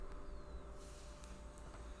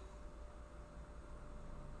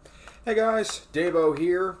Hey guys, Davo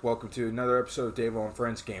here. Welcome to another episode of Davo and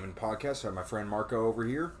Friends Gaming Podcast. I have my friend Marko over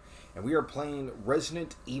here, and we are playing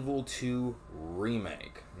Resident Evil 2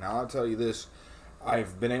 Remake. Now, I'll tell you this,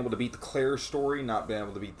 I've been able to beat the Claire story, not been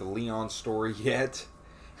able to beat the Leon story yet,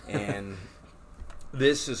 and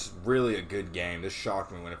this is really a good game. This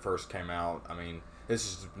shocked me when it first came out. I mean, this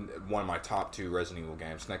is one of my top 2 Resident Evil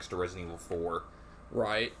games, next to Resident Evil 4.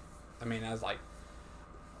 Right. I mean, I was like,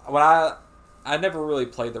 I never really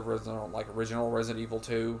played the original Resident Evil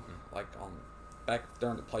 2, back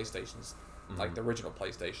during the PlayStations, like the original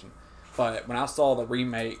PlayStation. But when I saw the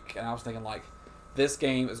remake, and I was thinking like, this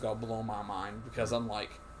game is gonna blow my mind because I'm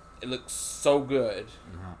like, it looks so good.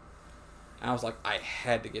 And I was like, I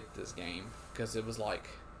had to get this game because it was like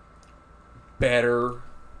better,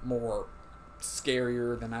 more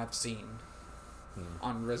scarier than I've seen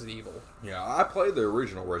on Resident Evil. Yeah, I played the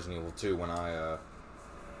original Resident Evil 2 when I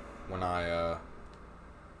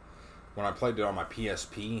played it on my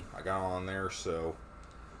PSP. I got on there, so,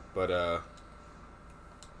 but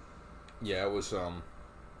yeah, it was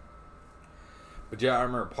but yeah, I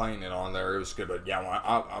remember playing it on there. It was good, but yeah,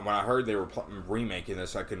 when I heard they were remaking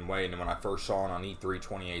this, I couldn't wait. And when I first saw it on E3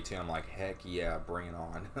 2018, I'm like, heck yeah, bring it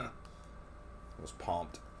on. I was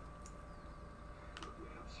pumped.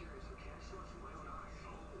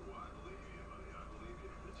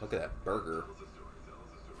 Look at that burger.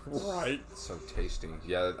 Right. So tasty.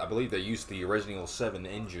 Yeah, I believe they used the Resident Evil 7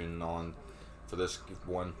 engine for this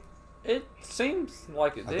one. It seems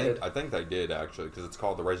like it did. I think they did, actually, because it's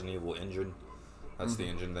called the Resident Evil engine. That's the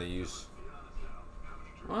engine they use.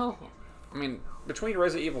 Well, I mean, between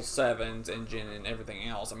Resident Evil 7's engine and everything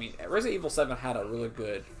else, I mean, Resident Evil 7 had a really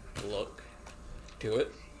good look to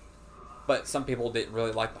it. But some people didn't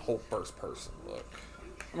really like the whole first-person look.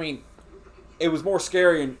 I mean, it was more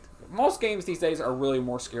scary, and most games these days are really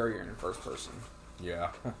more scarier in first person.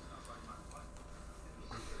 Yeah.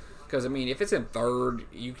 Because, I mean, if it's in third,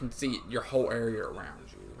 you can see your whole area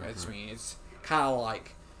around you. I mean, it's kind of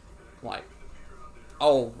like,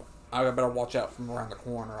 oh, I better watch out from around the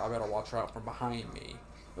corner. I better watch out from behind me.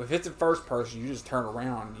 But if it's in first person, you just turn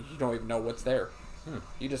around. You don't even know what's there.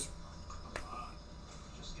 You just...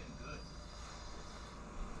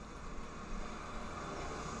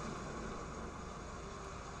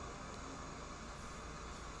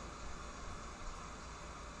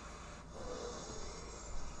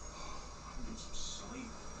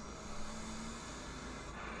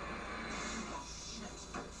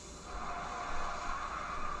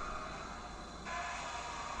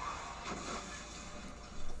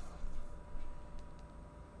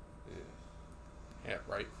 Yeah,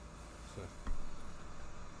 right.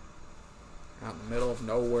 Out in the middle of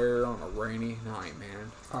nowhere on a rainy night,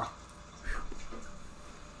 man. Huh.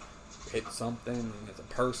 Hit something and it's a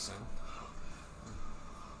person.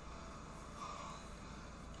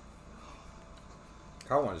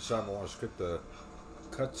 I want to decide if I want to skip the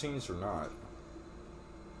cutscenes or not.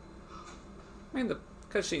 I mean, the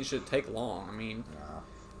cutscene should take long. I mean,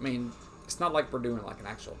 it's not like we're doing like an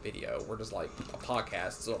actual video. We're just like a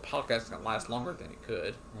podcast, so a podcast is gonna last longer than it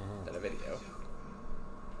could than a video.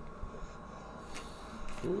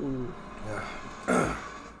 Ooh. Yeah.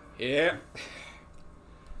 Yeah.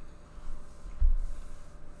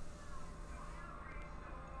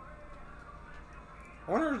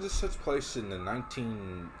 I wonder if this takes place in the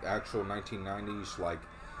 1990s, like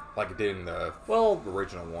it did in the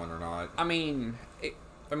original one or not. I mean,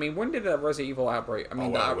 when did Resident Evil outbreak? I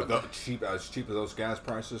mean, as cheap as those gas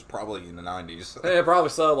prices, probably in the 90s. Yeah, probably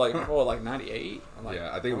so. Like 98.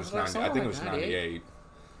 Yeah, I think it was 90. I think it was 98.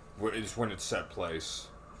 It's when it set place.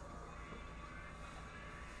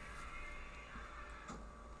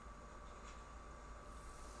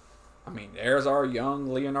 I mean, there's our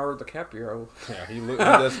young Leonardo DiCaprio. Yeah, he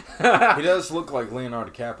does look like Leonardo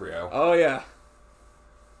DiCaprio. Oh yeah.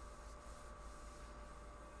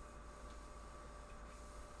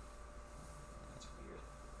 That's weird.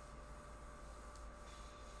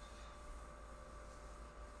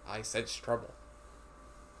 I sense trouble.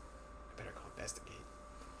 I better go investigate.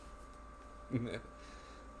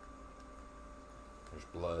 There's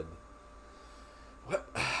blood. What?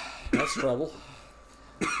 That's trouble.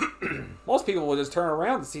 Most people will just turn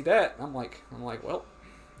around to see that. I'm like, well,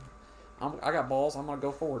 I got balls. I'm gonna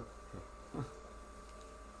go forward.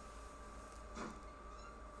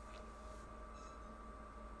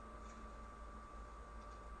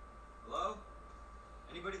 Hello?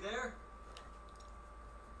 Anybody there?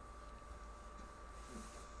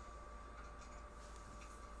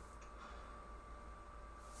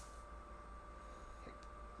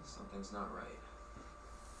 Something's not right.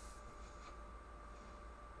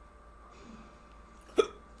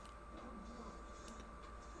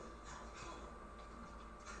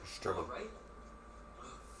 trouble. Right?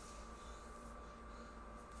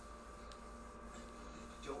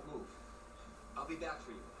 Don't move. I'll be back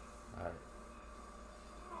for you. Alright.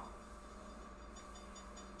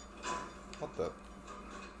 What the?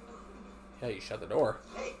 Yeah, you shut the door.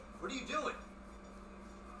 Hey, what are you doing?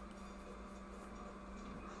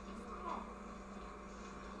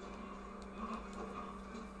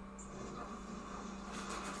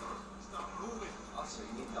 Stop moving. Officer,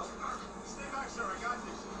 you need help? Stay back, sir. I got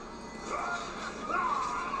this.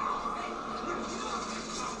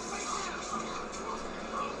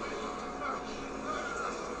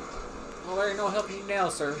 Well, there ain't no helping you now,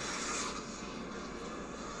 sir.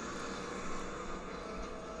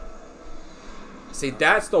 See,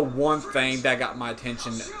 that's the one thing that got my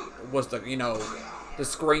attention was the the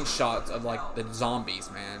screenshots of like the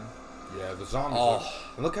zombies, man. Yeah, the zombies. Oh.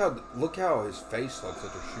 Look how his face looks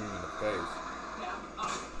that they're shooting in the face.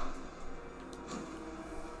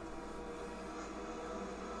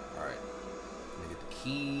 All right, let me get the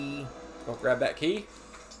key. Go grab that key.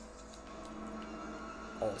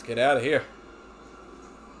 Oh, let's get out of here.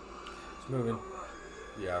 It's moving.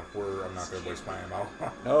 Yeah, I'm not gonna waste my ammo.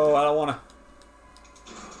 No, I don't want to.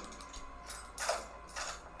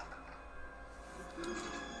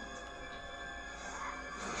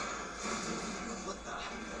 What the?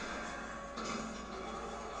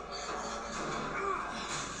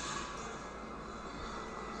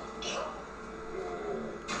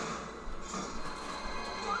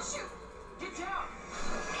 Don't shoot! Get down!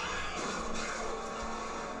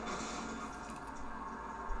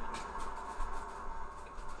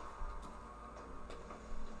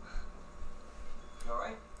 You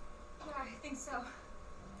alright? Yeah, I think so.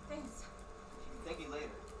 Thanks. Thank me later.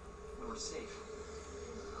 When we're safe.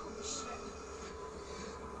 Holy shit.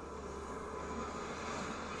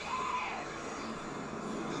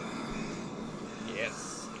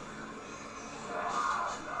 Yes.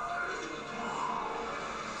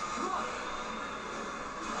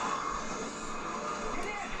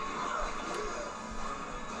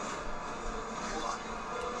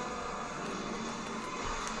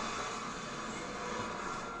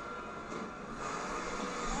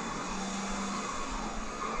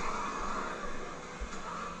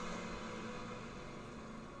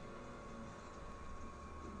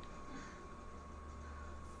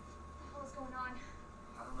 What the hell is going on?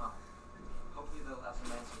 I don't know. Hopefully they'll have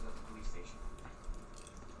some answers at the police station.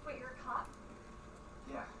 Wait, you're a cop?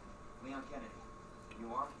 Yeah. Leon Kennedy.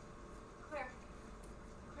 You are? Claire.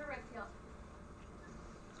 Claire Redfield.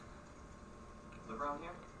 Live around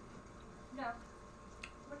here? No.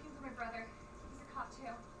 Looking for my brother. He's a cop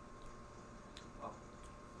too. Well,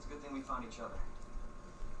 it's a good thing we found each other.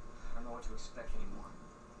 I don't know what to expect anymore.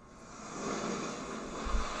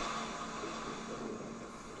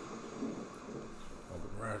 Welcome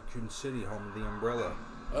to Raccoon City, home of the Umbrella.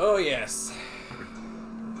 Oh yes.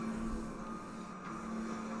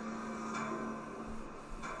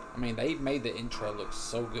 I mean, they made the intro look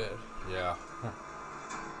so good. Yeah.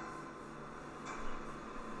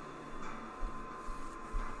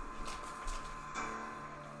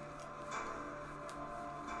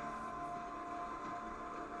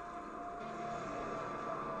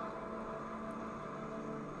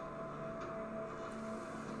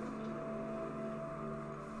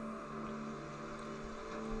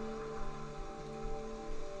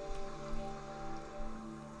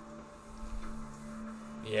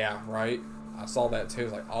 Yeah, right. I saw that too.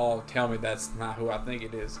 It's like, oh, tell me that's not who I think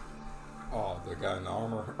it is. Oh, the guy in the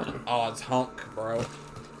armor. Oh, it's Hunk, bro.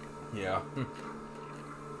 Yeah.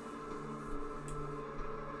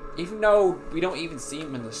 Even though we don't even see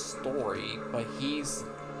him in the story, but he's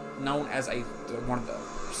known as one of the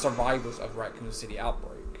survivors of Raccoon City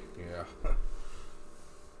outbreak. Yeah.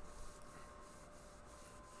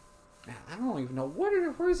 Man, I don't even know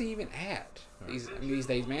where is he even at these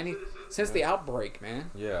days, man. Since the outbreak,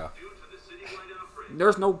 man. Yeah.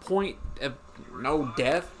 There's no point of no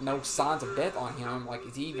death, no signs of death on him. Like,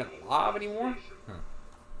 is he even alive anymore? God,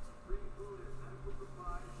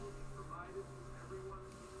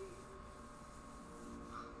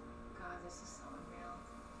 this is so unreal.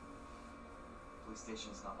 Police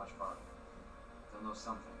station's not much farther. They'll know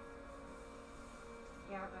something.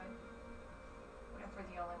 Yeah, but what if we're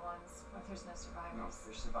the only ones? What if there's no No, survivors?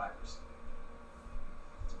 there's survivors.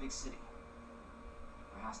 It's a big city.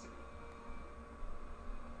 There has to be.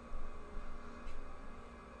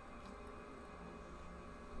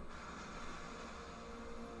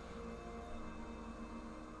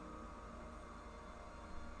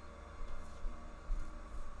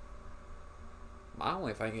 My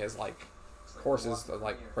only thing is, like, of course, is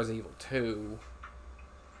like Resident Evil 2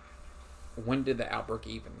 when did the outbreak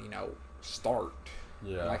even, start?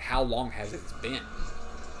 Yeah. Like, how long has it been?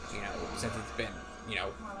 Since it's been, More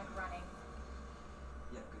like running.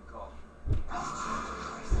 Yeah, good call.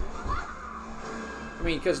 I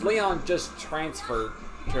mean, because Leon just transferred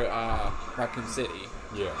to Raccoon City,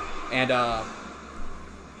 Yeah. and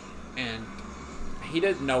he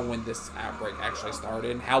didn't know when this outbreak actually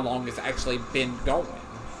started and how long it's actually been going.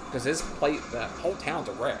 Because the whole town's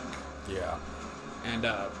a wreck. Yeah. And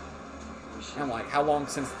like, how long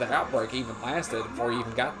since the outbreak even lasted before he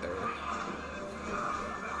even got there?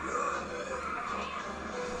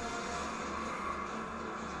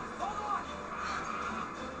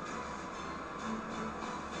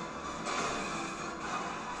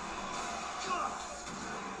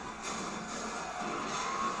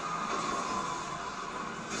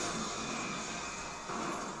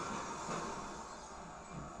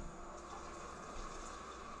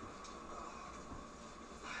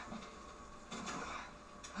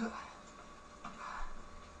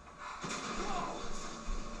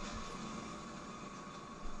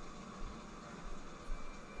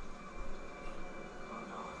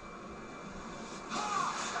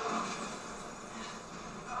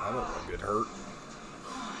 I don't want to get hurt.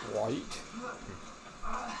 Right?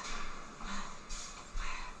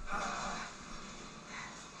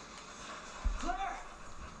 Claire!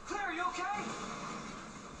 Claire, are you okay?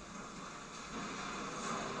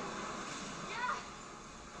 Yeah,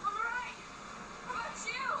 I'm alright. How about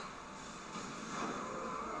you?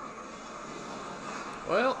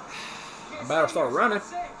 Well, I better start running.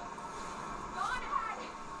 Safe. Go on ahead.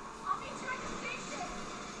 I'll meet you at the station.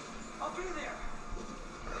 I'll be there.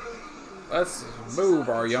 Let's move,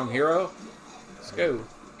 our young hero. Let's go.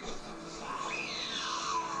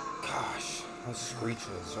 Gosh, those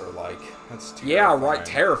screeches are like, that's terrifying. Yeah, right.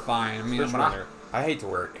 Terrifying. I mean, Especially when I hate to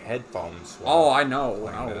wear headphones. When oh, I'm I know,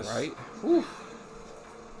 playing this. right? Whew.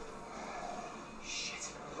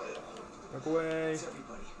 Shit. Look away. It's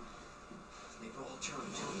everybody. They've all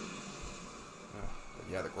turned. But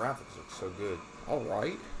yeah, the graphics look so good. All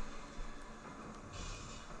right.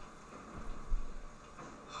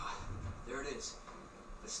 There it is.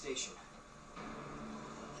 The station.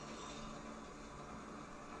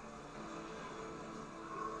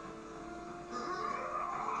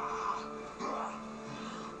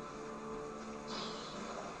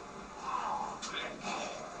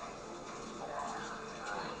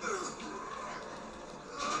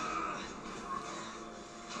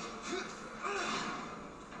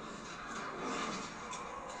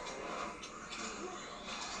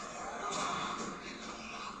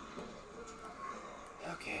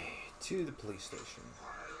 Okay, to the police station.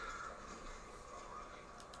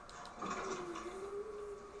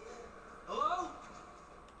 Hello?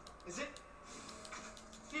 Is it...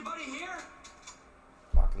 anybody here?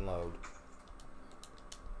 Lock and load.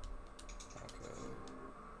 Okay.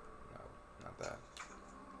 No, not that.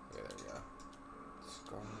 Okay, there we go.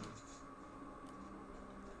 Skull.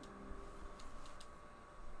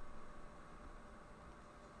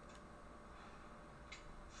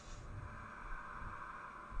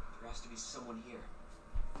 There has to be someone here.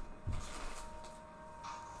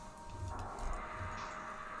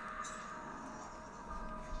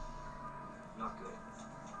 Not good.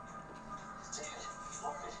 Damn it!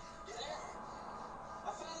 Martin, you there? I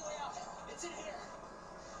found a way out. It's in here.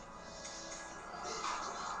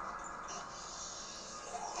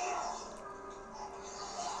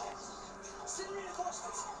 Send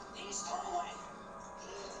reinforcements. East hallway.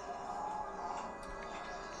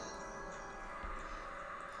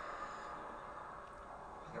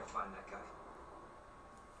 I gotta find that guy.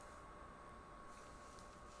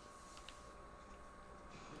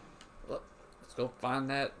 Well, let's go find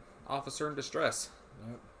that officer in distress.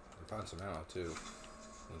 Yep. And find some ammo too.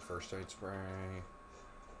 Need first aid spray.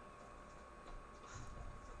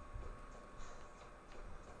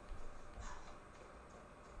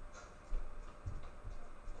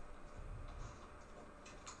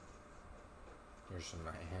 Here's some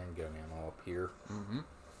handgun ammo up here. Mm-hmm.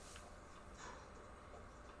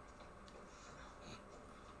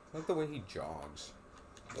 I like the way he jogs.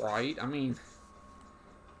 Right? I mean...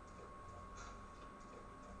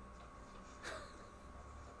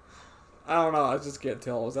 I don't know. I just can't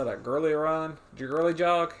tell. Was that a girly run? Did you girly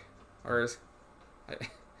jog? Or is...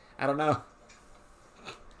 I don't know.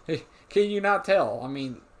 Can you not tell? I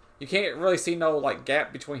mean, you can't really see no, like,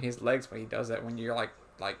 gap between his legs when he does that. When you're, like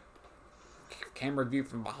camera view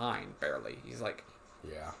from behind, barely. He's like...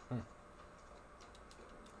 Yeah.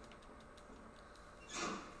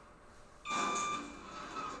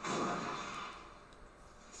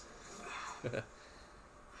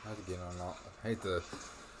 I had to get on. I hate to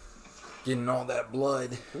Getting all that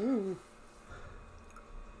blood. Ooh.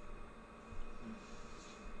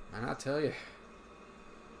 And I tell you,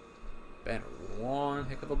 been one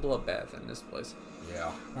heck of a bloodbath in this place.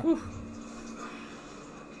 Yeah. Whew.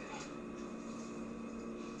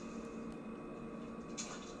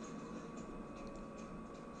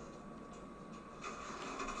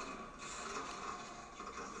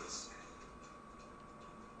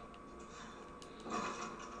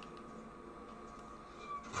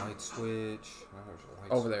 Light switch. Oh, there's a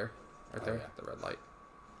light Over there. Right Oh, there. yeah. The red light.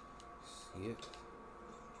 See it?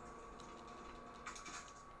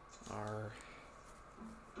 Our...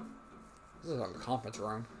 This is like the conference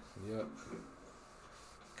room. Yep.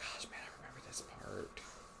 Gosh, man, I remember this part.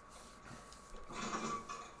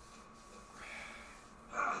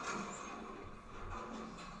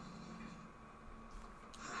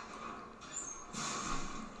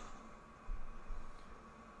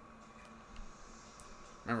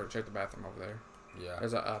 Remember to check the bathroom over there. Yeah.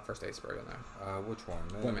 There's a first aid spray in there. Which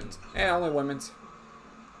one? Women's. Yeah, only women's.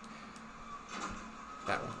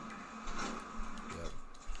 That one. Yep.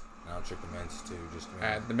 Now I'll check the men's too, just a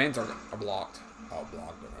minute. The men's are blocked. Oh,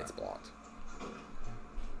 blocked. Okay. It's blocked.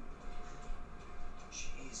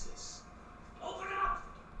 Jesus. Open up!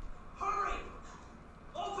 Hurry!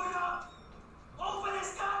 Open up! Open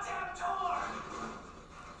this goddamn door!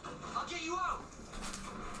 I'll get you out!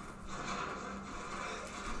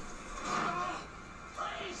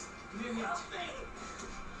 Please! Help me!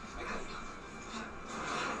 I got you.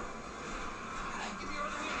 Give me your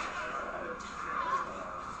other hand.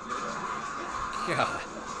 God.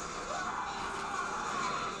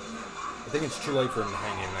 I think it's too late for him to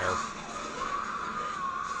hang in there.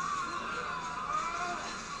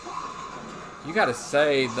 You gotta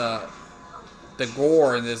say the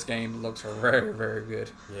gore in this game looks very, very good.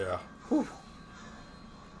 Yeah. Whew.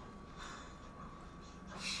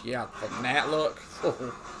 Yeah, from that look.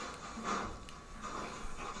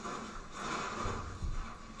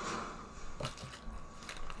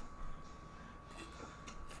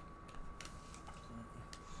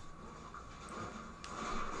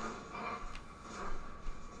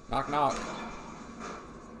 Knock, knock.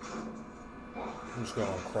 I'm just going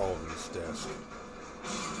to crawl over this desk.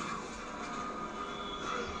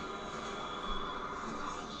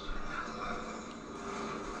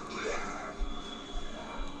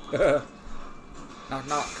 Knock,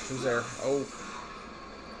 knock. Who's there? Oh.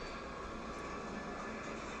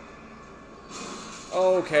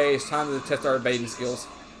 Okay, it's time to test our baiting skills.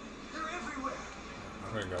 They're everywhere.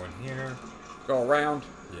 I'm going to go in here. Go around.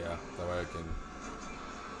 Yeah, that way I can...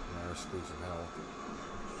 exclusive hell.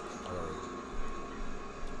 Alright.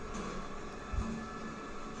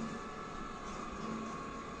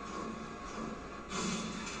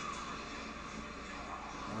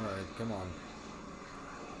 Alright, come on.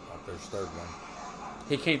 Oh, there's third one.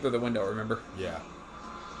 He came through the window, remember? Yeah.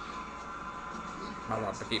 Might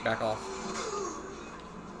want to keep back off.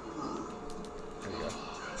 There we go.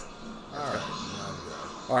 Alright, now we go.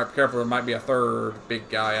 Alright, be careful. There might be a third big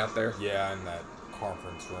guy out there. Yeah, in that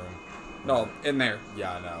conference room. No, in there.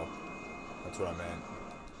 Yeah, I know. That's what I meant.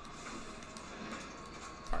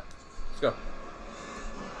 Alright, let's go.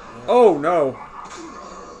 Oh, no.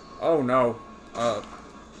 Oh, no.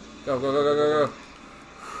 Go, go, go, go, go, go, go.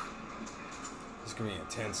 This can be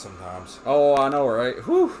intense sometimes. Oh, I know, right?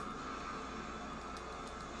 Whew.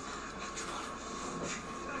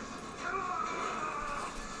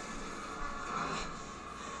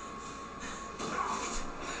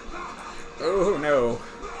 Oh, no.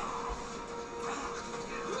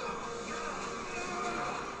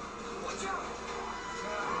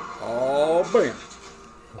 Oh, bam.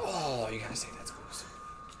 Oh, you gotta say that's close.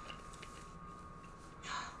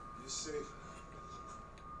 You're safe.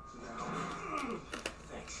 Now.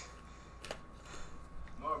 Thanks.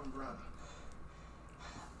 Marvin Brown.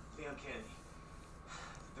 Leon Kennedy.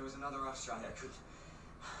 There was another Australian. I could.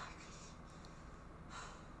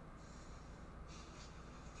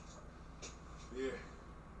 Here.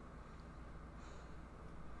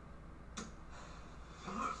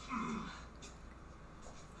 I'm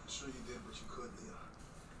sure you did what you could, Leon.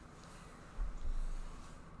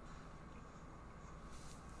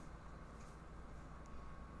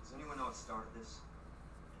 Does anyone know what started this?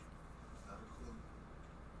 Not a clue.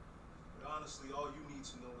 But honestly, all you need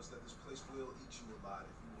to know is that this place will eat you alive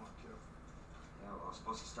if you aren't careful. Yeah, well, I was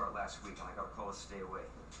supposed to start last week, and I got a call to stay away.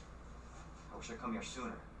 I wish I'd come here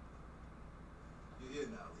sooner. You're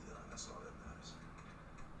here now, Leon. That's all that matters.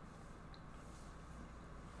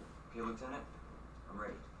 Okay, Lieutenant, I'm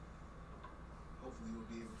ready. Hopefully you'll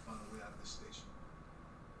be able to find a way out of this station.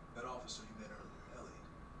 That officer you met earlier, Elliot.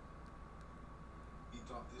 He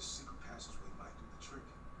thought this secret passageway might do the trick.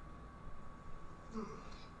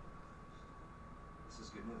 This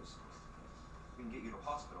is good news. We can get you to a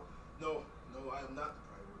hospital. No, I am not the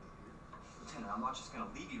priority here. Lieutenant, I'm not just gonna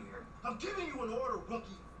leave you here. I'm giving you an order,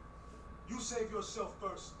 rookie. You save yourself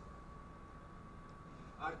first.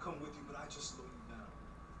 I'd come with you, but I just slow you down.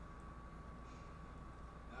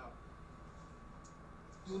 Now,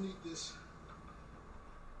 you'll need this.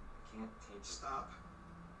 Can't take it. Stop.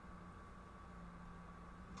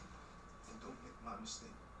 And don't make my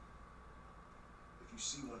mistake. If you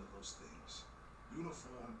see one of those things,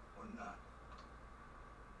 uniform or not,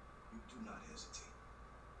 you do not hesitate.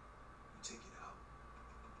 You take it out.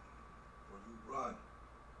 Or you run.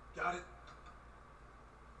 Got it?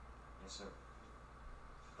 Yes, sir.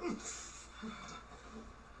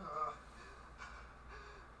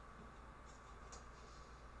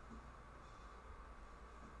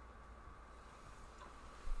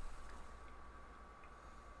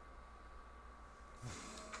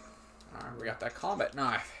 Alright, we got that combat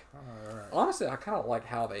knife. Alright. Honestly, I kind of like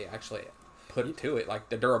how they actually put it to it, like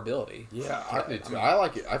the durability. Yeah, I did too. I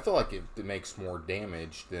like it. I feel like it makes more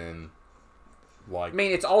damage than like. I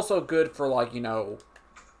mean, it's also good for like, you know,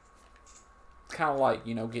 kind of like,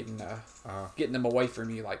 you know, getting them away from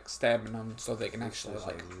you, like stabbing them so they can actually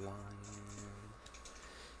like.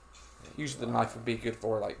 Usually the knife would be good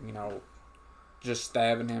for like, you know, just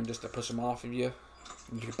stabbing him just to push him off of you.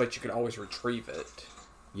 But you could always retrieve it.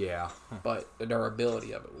 Yeah. But the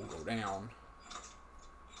durability of it will go down.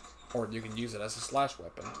 Or you can use it as a slash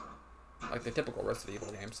weapon. Like the typical Resident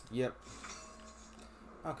Evil games. Yep.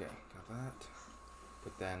 Okay, got that.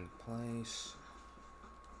 Put that in place.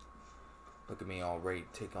 Look at me all ready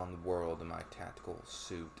to take on the world in my tactical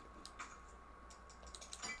suit.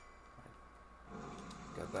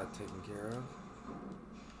 Got that taken care of.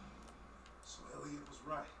 So Elliot was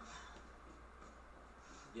right.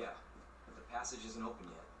 Yeah, but the passage isn't open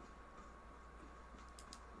yet.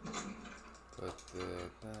 Put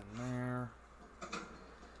that in there.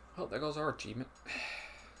 Oh, there goes our achievement.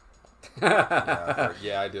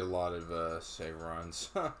 Yeah, I did a lot of save runs.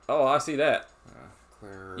 Oh, I see that.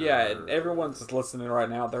 Clear. Yeah, and everyone's listening right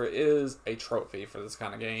now. There is a trophy for this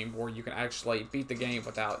kind of game where you can actually beat the game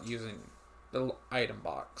without using the little item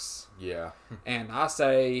box. Yeah. And I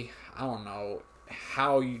say, I don't know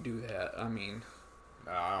how you do that. I mean,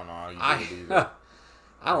 I don't know how you do it either.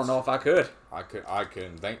 I don't know if I could. I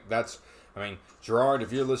couldn't think that's. I mean, Gerard,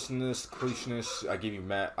 if you're listening to this, Cleishness, I give you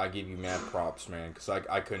mad props, man, because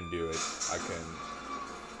I couldn't do it. I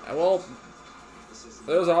couldn't. Well,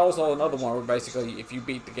 there's also another one where basically, if you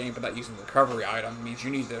beat the game without using the recovery item, it means you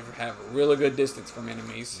need to have a really good distance from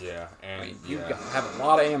enemies. Yeah, and I mean, you've got to have a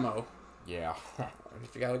lot of ammo. Yeah.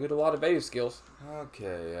 If you got a lot of evasive skills.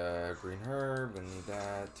 Okay, green herb, gonna need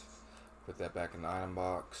that. Put that back in the item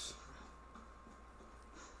box.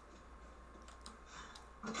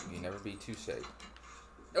 You never be too safe.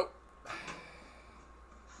 Nope. I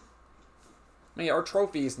mean, our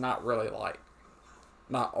trophy is not really like,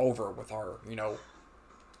 not over with our, you know,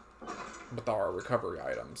 with our recovery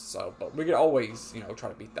items. So, but we could always, you know, try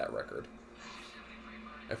to beat that record.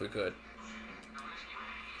 If we could.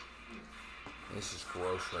 This is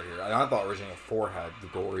gross right here. I thought Resident Evil 4 had the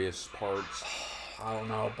goriest parts. I don't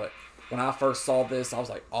know, but when I first saw this, I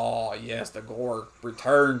was like, oh, yes, the gore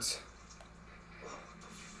returns.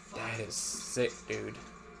 That is sick, dude.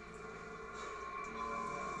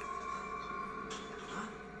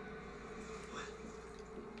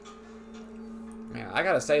 Man, I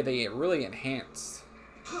gotta say, they really enhanced.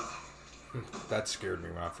 That scared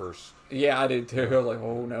me when I first... Yeah, I did too. I was like,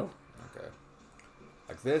 oh no. Okay.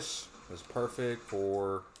 Like this was perfect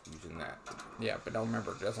for using that. Yeah, but don't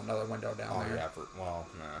remember, there's another window down there. Yeah, well,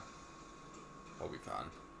 nah. We'll be fine.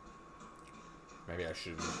 Maybe I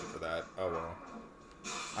should have used it for that. Oh, well.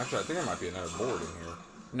 Actually, I think there might be another board in here.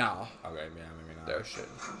 No. Okay, yeah, maybe not. There should.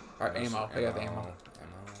 Alright, ammo. I got the ammo.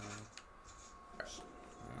 Let's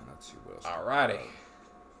see what else. Alrighty.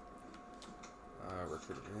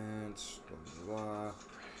 Record events. Blah, blah, blah. I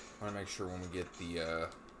want to make sure when we get the. Yeah,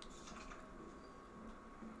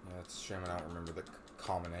 it's a shame I don't remember the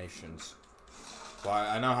combinations. Well,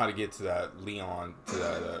 I know how to get to that Leon. To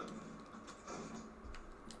that.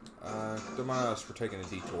 Don't mind us for taking a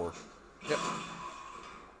detour. Yep.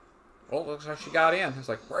 Well, looks like she got in. It's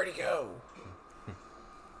like, where'd he go?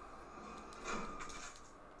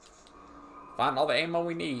 Find all the ammo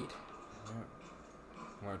we need.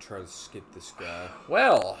 I'm going to try to skip this guy.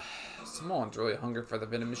 Well, someone's really hungry for the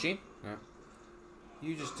vending machine. Yeah.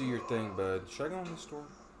 You just do your thing, bud. Should I go in the store?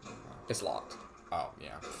 It's locked. Oh,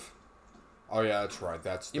 yeah. Oh, yeah, that's right.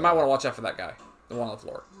 That's You might want to watch out for that guy. The one on the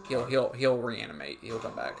floor. He'll reanimate. He'll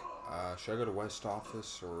come back. Should I go to West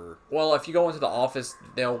Office or? Well, if you go into the office,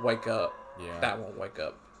 they'll wake up. Yeah. That won't wake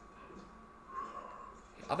up.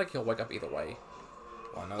 I think he'll wake up either way.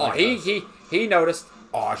 Well, I know Oh, that he noticed.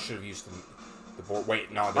 Oh, I should have used the board.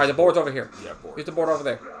 Wait, no. All right, the board's over here. Yeah, board. Use the board over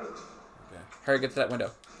there. Okay. Hurry, get to that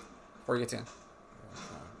window before he gets in.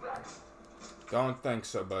 Don't think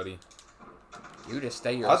so, buddy. You just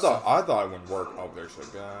stay I yourself. thought it wouldn't work. Oh, there's a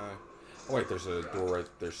guy. Oh, wait, there's a door right.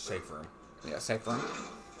 There's a safe room. Yeah, safe room.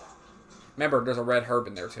 Remember, there's a red herb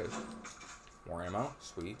in there too. More ammo.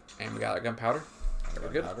 Sweet. And we got a gunpowder.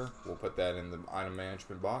 Very good. Powder. We'll put that in the item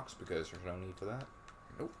management box because there's no need for that.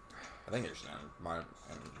 Nope. I think there's an item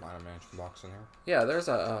management box in here. Yeah, there's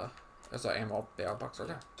a ammo box right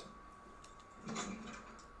there.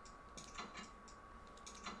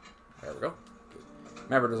 There we go.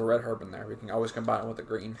 Remember, there's a red herb in there. We can always combine it with the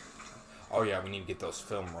green. Oh yeah, we need to get those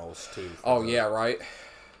film rolls too. Oh yeah, right.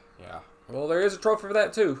 Yeah. Well, there is a trophy for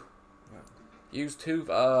that too. Yeah. Use 2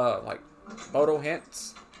 like photo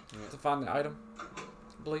hints to find the item,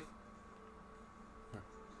 I believe.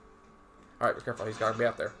 All right, be careful. He's got to be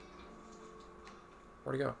out there.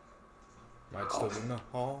 Where'd he go? Might still be in the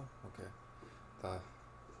hall. Okay.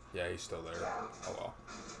 Yeah, he's still there. Oh well.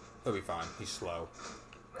 He'll be fine. He's slow.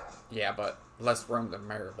 Yeah, but less room than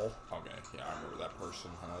Marable. Okay. Yeah, I remember that person.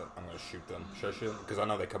 I'm gonna shoot them. Should I shoot them? Because I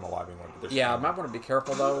know they come alive anyway. But Yeah, I might want to be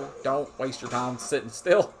careful though. Don't waste your time sitting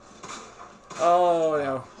still. Oh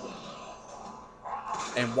no.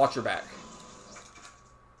 And watch your back.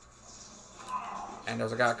 And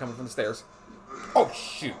there's a guy coming from the stairs. Oh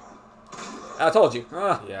shoot. I told you.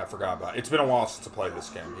 Ah. Yeah, I forgot about it. It's been a while since I played this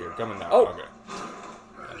game. Here, coming now. Oh. Okay.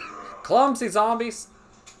 Clumsy zombies.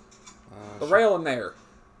 The rail in there.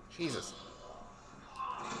 Jesus.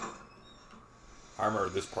 I remember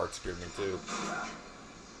this part scared me too.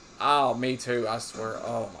 Oh, me too. I swear.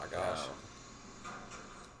 Oh my gosh.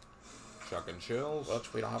 Shotgun shells.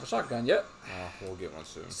 Which we don't have a shotgun yet. We'll get one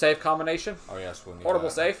soon. Safe combination. Oh yes, we'll need Portable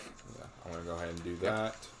that. safe. Yeah, I'm gonna go ahead and do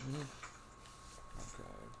that. Okay.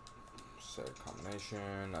 Safe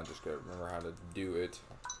combination. I just gotta remember how to do it.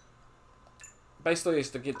 Basically, it's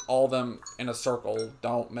to get all of them in a circle.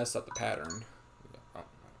 Don't mess up the pattern. Yeah. Oh.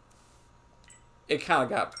 It kind of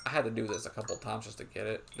got... I had to do this a couple of times just to get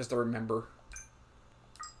it. Just to remember.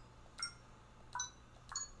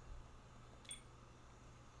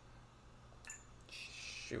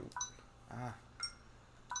 Shoot. Ah.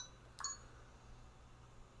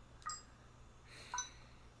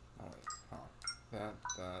 Oh wait. Oh.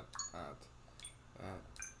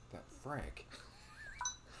 That frick.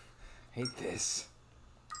 Hate this.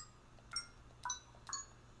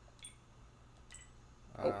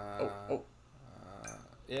 Oh.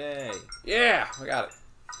 Yay. Yeah, we got it.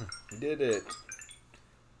 We did it.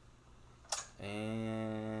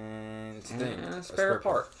 And it's a thing. And spare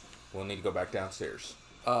part. We'll need to go back downstairs.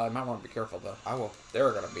 You might want to be careful, though. I will.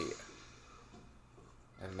 They're going to be...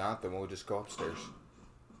 If not, then we'll just go upstairs.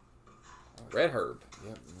 Red herb.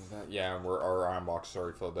 Yep. Yeah, our iron box is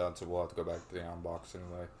already filled out, so we'll have to go back to the iron box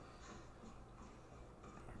anyway.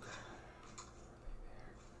 Okay.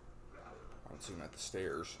 I don't see him at the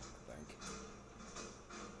stairs, I think.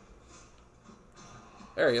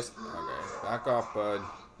 There he is. Okay, back off, bud.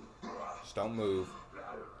 Just don't move.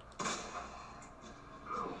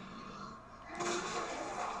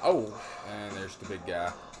 Oh. And there's the big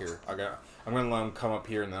guy. Here, I'm gonna let him come up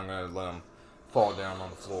here, and then I'm gonna let him fall down on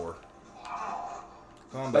the floor.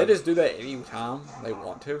 Come on, They bud. just do that any time they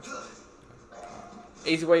want to.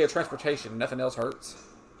 Easy way of transportation. Nothing else hurts.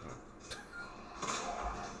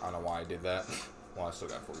 I don't know why I did that. Well, I still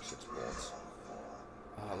got 46 bullets.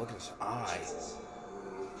 Look at his eye.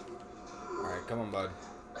 Alright, come on, bud.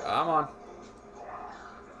 Come on.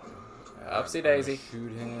 Upsy I'm daisy. gonna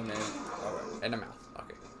shoot him and... Alright. In the mouth.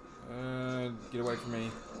 Okay. Get away from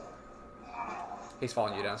me. He's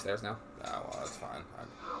following you downstairs now. Ah, well, that's fine.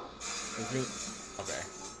 Okay.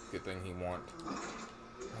 Good thing he won't.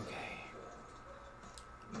 Okay.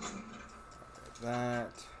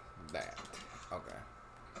 That. Okay.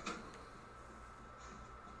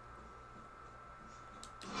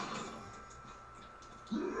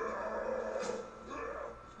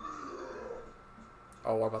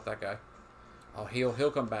 Oh, what about that guy? Oh,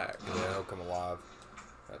 he'll come back. Yeah, he'll come alive.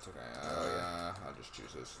 That's okay. I'll just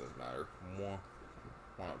choose this. Doesn't matter.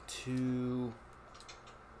 102.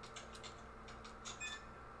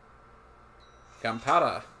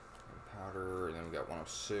 Gunpowder. Powder, and then we got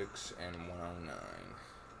 106 and 109.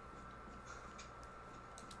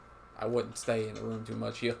 I wouldn't stay in the room too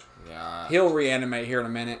much. Yeah. He'll reanimate here in a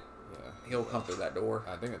minute. Yeah. He'll come through that door.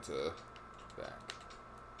 I think it's a back.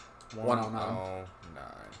 109.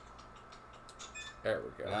 There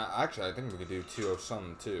we go. Actually, I think we could do 20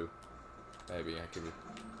 something too. Maybe I could.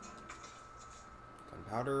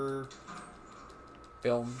 Gunpowder.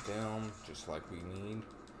 Film. Just like we need.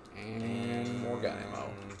 And more gun ammo.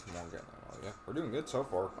 More gun ammo, yeah. We're doing good so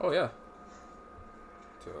far. Oh, yeah.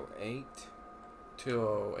 208.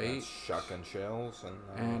 208. That's shotgun shells.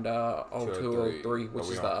 And 203, which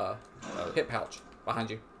is the hip pouch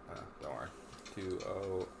behind you. Don't worry.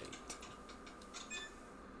 208.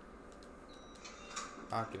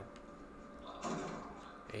 Get it.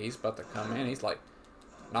 He's about to come in. He's like,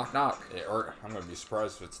 knock, knock. Yeah, or I'm going to be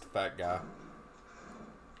surprised if it's the fat guy.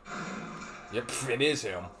 Yep, it is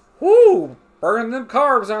him. Woo! Burning them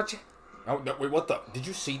carbs, aren't you? Oh, no, wait, what the? Did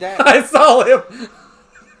you see that? I saw him.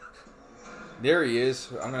 There he is.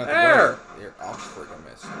 I'm going to There. have to wait. Here, I'll freaking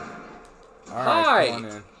miss. All right, Hi. come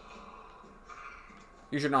on in.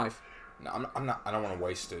 Use your knife. No, I'm not. I don't want to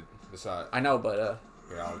waste it. Besides, I know, but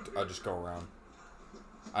yeah, I'll just go around.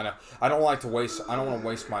 I know. I don't like to waste. I don't want to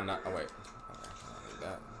waste my knife. Oh wait. Okay, I don't need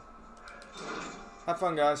that. Have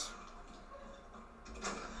fun, guys.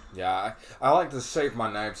 Yeah, I like to save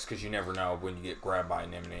my knives because you never know when you get grabbed by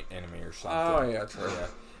an enemy or something. Oh yeah, true. Yeah,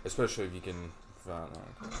 especially if you can.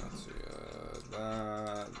 Let's see.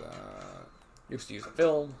 That. Used to use a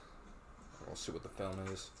film. We'll see what the film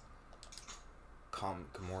is.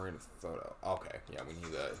 Commemorative photo. Okay, yeah, we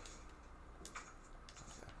need that.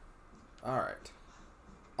 Okay. All right.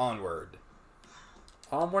 Onward.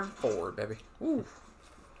 Onward and forward, baby. Ooh.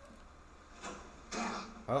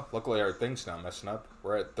 Well, luckily our thing's not messing up.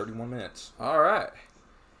 We're at 31 minutes. All right.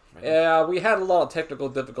 Yeah, we had a lot of technical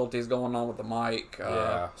difficulties going on with the mic.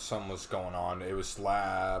 Yeah, something was going on. It was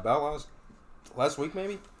last week,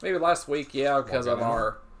 maybe? Maybe last week, yeah, because of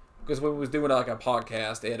More because when we was doing like a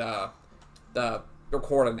podcast, the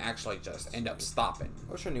recording actually just ended up stopping.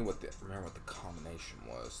 I wish I knew remember what the combination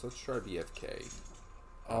was. Let's try BFK.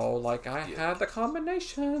 Oh, like I had the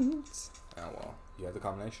combinations. Oh, well. You have the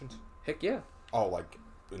combinations? Heck yeah. Oh, like...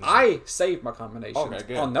 I saved my combinations Okay,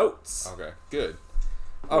 good. on notes. Okay, good.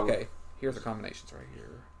 Okay, here's the combinations right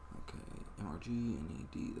here. Okay, MRG,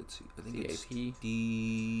 NED, let's see. I think it's CAP.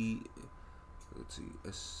 D... Let's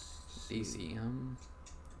see. DCM.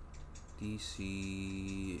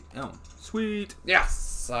 DCM. Sweet.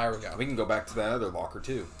 Yes, there we go. We can go back to that other locker,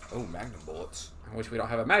 too. Oh, Magnum bullets. Which we don't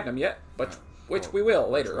have a Magnum yet, but Yeah. which Well, we will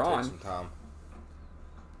it's later gonna on. take some time.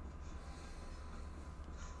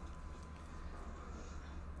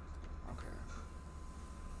 Okay.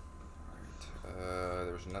 Alright.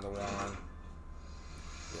 There's another one.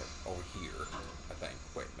 Yeah, over here, I think.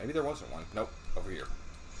 Wait, maybe there wasn't one. Nope, over here.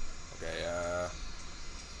 Okay,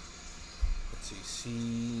 let's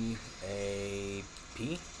see.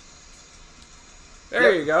 CAP?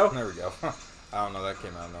 There Yep, you go. There we go. I don't know, that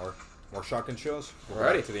came out of nowhere. More shotgun shells. We're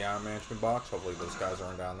Alrighty. back to the iron management box. Hopefully those guys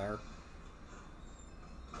aren't down there.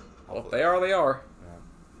 Well, if they are, they are.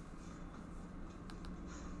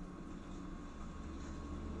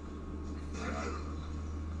 Yeah.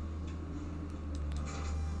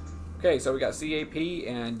 Okay, so we got CAP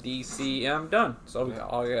and DCM done. So we got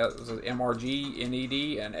all we got was MRG,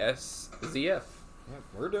 NED, and SZF. Yeah,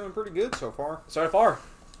 we're doing pretty good so far. So far,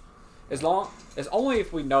 it's only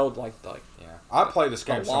if we know like Yeah, I play this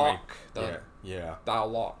the game so many. lock, the Yeah. dial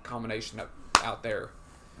lock combination out there,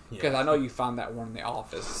 because I know you find that one in the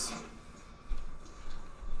office.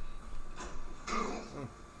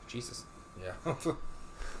 Jesus. Yeah.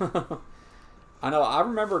 I know. I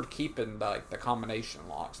remembered keeping the combination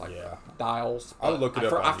locks, like dials. I'll look it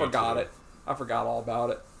up on I forgot YouTube. it. I forgot all about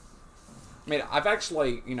it. I mean, I've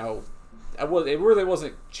actually, it really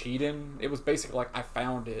wasn't cheating. It was basically like I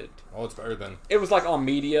found it. Oh, it's better than. It was like on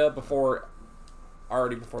media before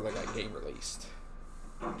they got game released.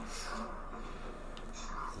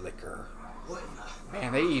 Liquor. What?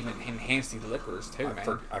 Man, they even enhanced these liquors too,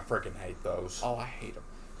 man. I freaking hate those. Oh, I hate them.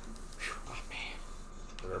 Oh man.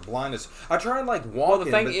 They're blind as. I try and like walk. Well,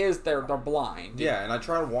 the thing is, they're blind. Yeah, and I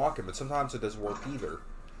try to walk it, but sometimes it doesn't work either.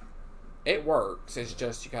 It works. It's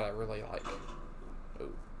just you gotta really like.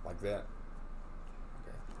 Ooh. Like that.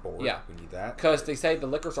 Okay. Board. Yeah. We need that. Because they say the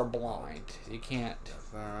liquors are blind. You can't.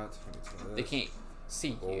 That. We need some of They this. can't see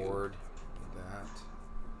you. Board. Need that.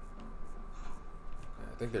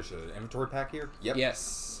 Okay, I think there's an inventory pack here. Yep.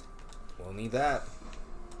 Yes. We'll need that.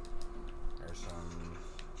 There's some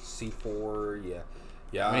C4. Yeah.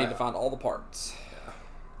 Yeah. We need to find all the parts.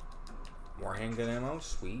 More handgun ammo.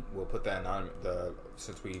 Sweet. We'll put that in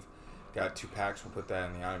since we've got 2 packs, we'll put that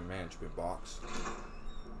in the item management box.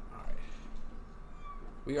 Alright.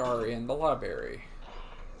 We are in the library.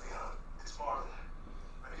 Leon, it's Marlon.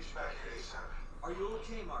 I need you back here ASAP. Are you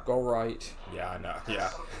okay, Mark? Go right. Yeah, I know. Yeah,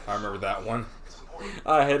 I remember that one.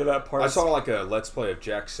 I hated that part. I saw like a Let's Play of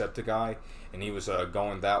Jacksepticeye, and he was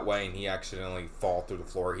going that way, and he accidentally fall through the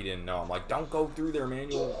floor. He didn't know. I'm like, don't go through there,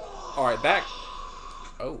 man. All right, back.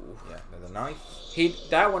 Oh. Yeah, the knife.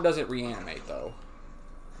 That one doesn't reanimate though.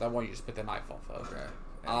 That one you just put the knife off of. Okay.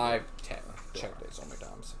 I've checked it so many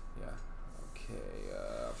times. Yeah. Okay.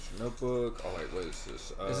 Option notebook. Oh wait, what is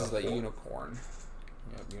this? This is the unicorn.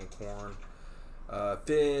 Yeah, unicorn.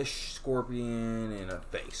 Fish, scorpion, and a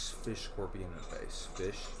face. Fish, scorpion, and a face.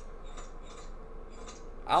 Fish.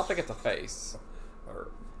 I don't think it's a face.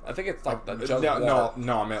 Or I think it's like the jug no, of no, water.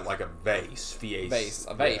 no, I meant like a vase. Vase.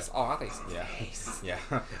 A vase. Yeah. Oh, I think it's a Yeah. vase. Yeah.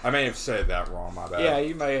 I may have said that wrong, my bad. Yeah,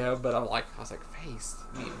 you may have, but I was like, vase.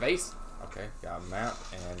 I mean, vase. Okay, got a map,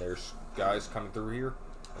 and there's guys coming through here.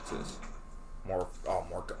 What's this? More. Oh,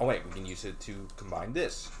 wait, we can use it to combine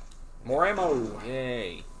this. More ammo.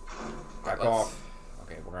 Yay. Back Let's- off.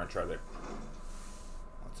 Okay, we're going to try to.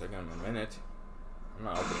 I'll take him a minute. I'm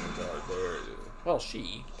not opening the door. There it is. Well,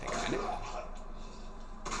 take a minute. Oh,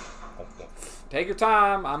 oh. Take your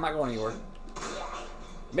time. I'm not going anywhere.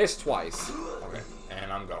 Missed twice. Okay,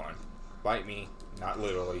 and I'm going. Bite me, not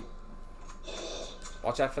literally.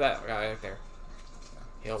 Watch out for that guy right there.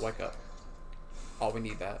 He'll wake up. Oh, we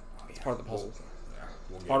need that. It's part of the puzzle. Yeah,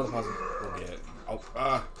 we'll get Part it. of the puzzle. We'll get it.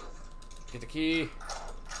 Get the key.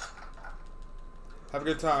 Have a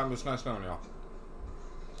good time. It was nice knowing y'all.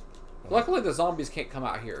 Luckily, the zombies can't come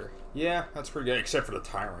out here. Yeah, that's pretty good, except for the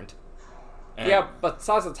tyrant. And, Yeah, but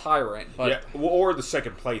besides the tyrant. But yeah, or the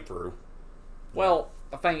second playthrough. well,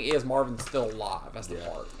 the thing is, Marvin's still alive. That's the Yeah.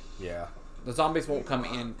 part. Yeah, The zombies won't come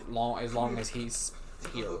in as long as he's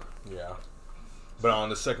here. yeah. But on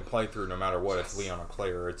the second playthrough, no matter what, it's Leon or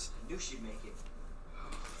Claire. It's Knew she'd make it.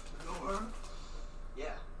 You know her?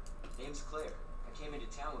 Yeah. Name's Claire. I came into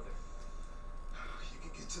town with her. You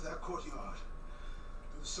can get to that courtyard.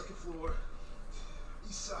 Through the second floor.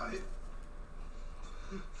 East side.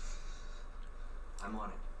 I'm on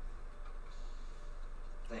it.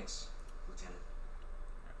 Thanks, Lieutenant.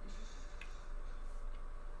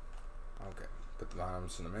 okay. Put the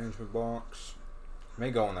items in the management box.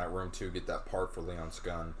 May go in that room too. Get that part for Leon's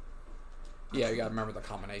gun. Yeah, you gotta remember the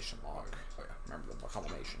combination lock. Oh yeah. Remember the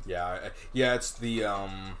combination. Yeah. It's the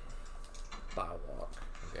Dial lock.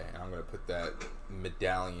 Okay, and I'm gonna put that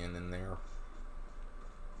medallion in there.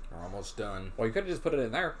 We're almost done. Well, you could have just put it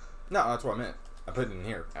in there. No, that's what I meant. I put it in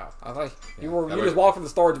here. Oh, I thought Yeah, you that just was- walked from the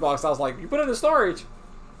storage box. I was like, you put it in the storage.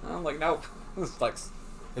 And I'm like, nope. It's like,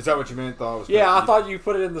 Is that what you meant? Thought it was yeah, I thought you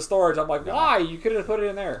put it in the storage. I'm like, No. why? You could have put it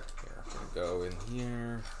in there. Here, I'm gonna go in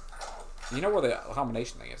here. You know where the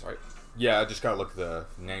combination thing is, right? Yeah, I just gotta look at the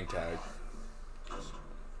name tag.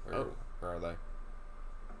 Oh. Where are they?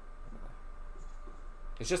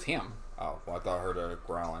 It's just him. Oh, well, I thought I heard a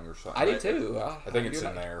growling or something. I did too. I think it's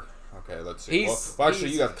in there. Okay, let's see. He's- Well, actually,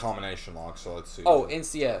 he's- you got the combination lock, so let's see. Oh,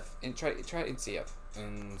 NCF. Try NCF.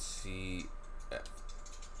 NCF.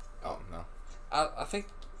 Oh, no. I think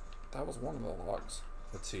that was one of the locks.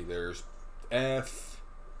 Let's see, there's F.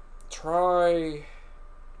 Try.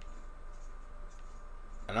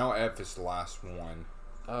 I know F is the last one.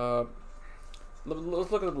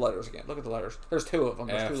 Let's look at the letters again. Look at the letters. There's two of them.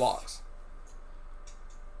 There's F. two locks.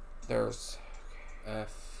 There's.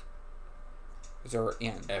 F. Is there an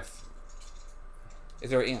N? F. Is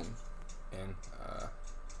there an N? N.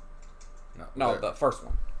 No. No, there- the first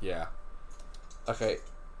one. Yeah. Okay.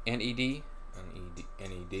 NED?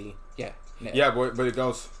 N-E-D. Yeah. Ned. Yeah, but it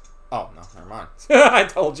goes... Oh, no, never mind. I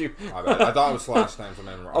told you. My bad. I thought it was last names. I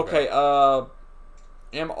mean, Okay,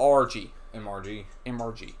 MRG. MRG.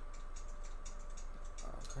 MRG.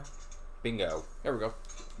 Okay. Bingo. There we go.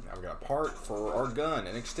 Now we got a part for our gun,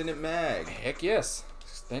 an extended mag. Heck yes.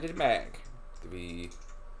 Extended mag. To be...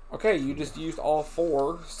 Okay, you just used all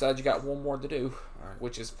four. Said you got one more to do, Alright.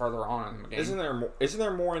 which is further on in the game. Isn't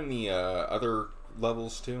there more in the other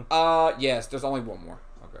levels too? Yes. There's only one more.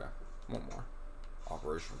 Okay. One more.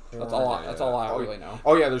 Operation. That's Porn, all. That's all I oh, really know.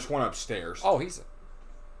 Oh yeah, there's one upstairs. Oh, he's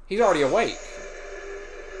already awake.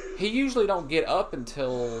 He usually don't get up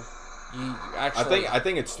until you actually. I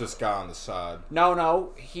think it's this guy on the side.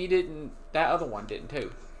 No, he didn't. That other one didn't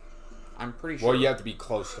too. I'm pretty sure. Well, you have to be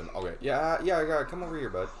close to him. Okay. Yeah. I got. Come over here,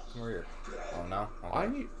 bud. Come over here. Oh no. Okay. I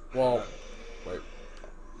need. Well, Wait.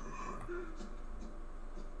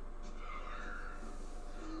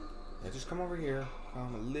 Yeah, just come over here.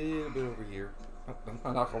 Come a little bit over here. Oh, don't.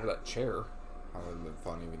 I knock over that chair. That would have been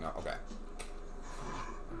funny if you not. Okay.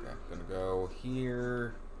 Okay. Gonna go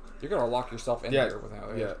here. You're gonna lock yourself in Yeah. here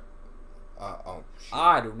without. Yeah. Oh. Shit.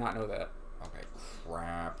 I do not know that. Okay.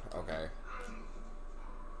 Crap. Okay.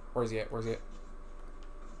 Where's he at? Where's he at?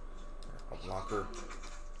 locker.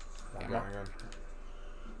 Ammo.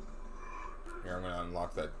 Here, I'm gonna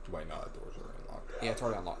unlock that. Wait, no, that door's already unlocked. Yeah, it's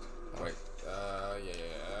already unlocked. Wait,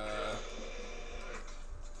 yeah.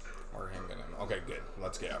 Or handgun ammo. Okay, good.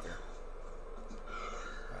 Let's get out of here.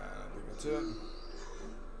 I think that's it.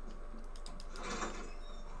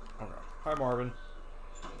 Okay. Hi, Marvin.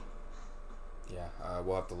 Yeah,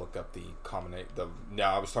 we'll have to look up the combination. No,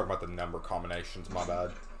 I was talking about the number combinations. My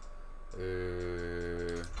bad.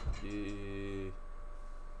 Yeah,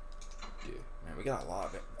 man, we got a lot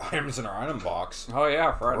of items in our item box. Oh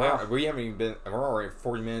yeah, for right now. We haven't even been. We're already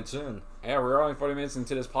 40 minutes in. Yeah, we're only 40 minutes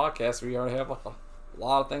into this podcast. We already have like a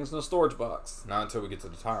lot of things in the storage box. Not until we get to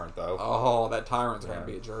the tyrant, though. Oh, that tyrant's gonna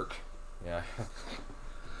be a jerk. Yeah.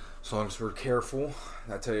 As long as we're careful,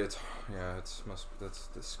 I tell you, that's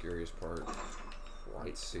the scariest part. Right.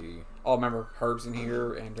 Let's see. Oh, remember Herb's in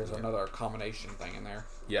here, and there's another combination thing in there.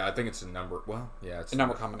 Yeah, I think it's a number. Well, yeah, it's a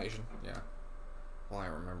number combination. Yeah. Well, I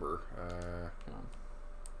remember.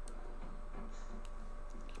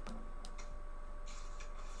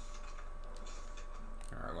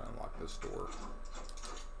 Alright, I'm gonna unlock this door.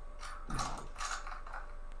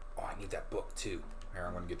 Oh, I need that book too. Here,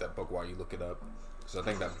 I'm gonna get that book while you look it up, because I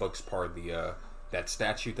think that book's part of the that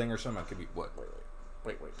statue thing or something. It could be what?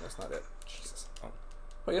 Wait, that's not it. Jesus.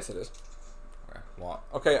 Oh, yes, it is. okay. Well,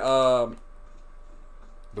 Okay.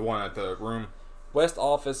 the one at the room. West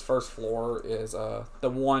office, first floor is the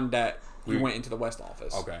one that we went into the west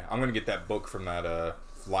office. Okay, I'm gonna get that book from that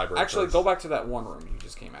library. Actually, first. go back to that one room you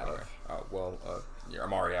just came out of. Yeah,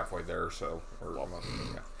 I'm already halfway there, so we're almost.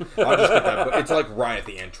 Yeah. I'll just get that book. It's like right at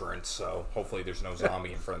the entrance, so hopefully there's no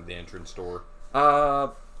zombie in front of the entrance door.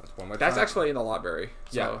 That's one way. That's actually in the library.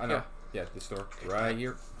 So, yeah, I know. Yeah, this door right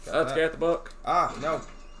here. Let's get the book. Ah, no.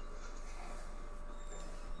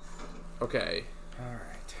 Okay. All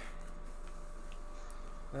right.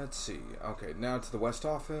 Let's see. Okay, now to the west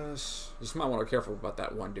office. You just might want to be careful about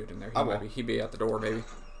that one dude in there. He'd be at the door, maybe.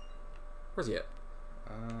 Where's he at?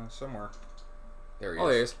 Somewhere. There he is. Oh,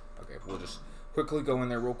 there he is. Okay, we'll just quickly go in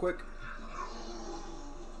there real quick.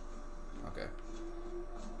 Okay.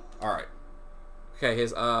 All right. Okay,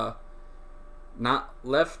 his not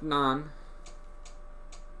left 9.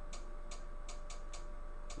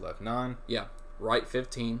 Left 9. Yeah. Right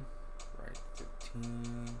 15. Right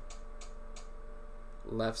 15.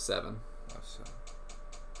 Left 7. Left 7.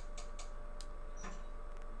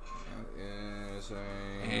 That is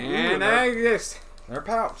a. And this They're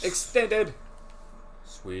pouch. extended.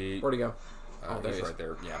 Sweet. Where'd he go? Oh, there he's he is. right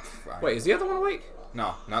there. Yeah. Wait, is the other one awake?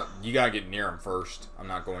 No, not. You gotta get near him first. I'm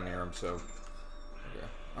not going near him, so. Okay.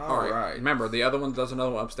 All right. Remember, the other one does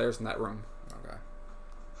another one upstairs in that room, Okay.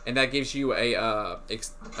 and that gives you a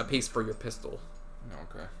piece for your pistol,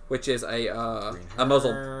 Okay. which is a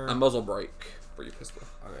Green muzzle brake for your pistol.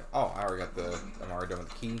 Okay. Oh, I already got the. I'm already done with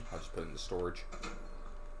the key. I'll just put it in the storage.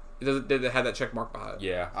 Did it have that check mark behind it?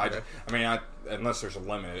 Yeah. Okay. I mean, unless there's a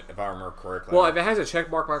limit, if I remember correctly. Well, if it has a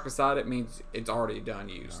check mark right beside it, means it's already done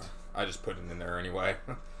used. I just put it in there anyway.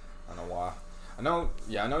 I don't know why.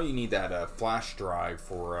 I know you need that flash drive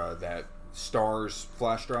for that Stars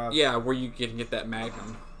flash drive. Yeah, where you can get that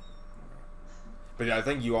Magnum. But I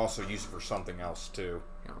think you also use it for something else too.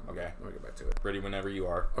 Yeah, Okay. Let me get back to it. Ready whenever you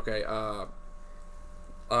are. Okay, all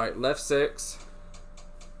right, left 6,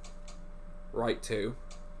 right 2,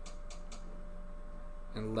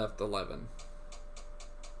 and left 11.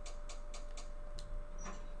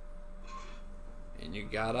 And you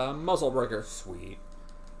got a muzzle breaker Sweet.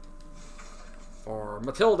 for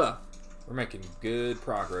Matilda. We're making good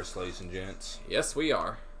progress, ladies and gents. Yes, we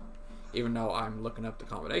are. Even though I'm looking up the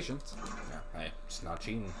combinations. Yeah, hey, it's not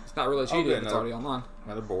cheating. It's not really cheating, good, it's already online.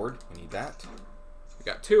 Another board. We need that. We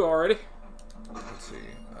got 2 already. Let's see.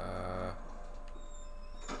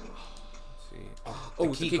 Oh,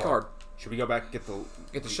 it's the key card. Should we go back and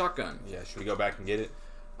Get the shotgun. Yeah, should we go back and get it?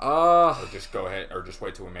 Uh, Or just go ahead, or just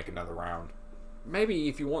wait till we make another round? maybe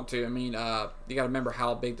if you want to. I mean, you gotta remember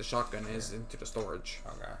how big the shotgun is into the storage.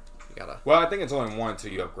 Okay. You gotta. Well, I think it's only one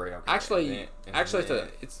until you upgrade. Okay. Actually, And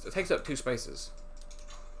it takes up 2 spaces.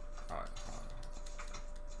 Alright.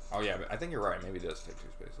 Oh yeah, but I think you're right. Maybe it does take 2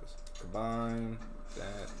 spaces. Combine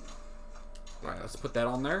that. All right, let's put that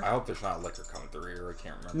on there. I hope there's not liquor coming through here. I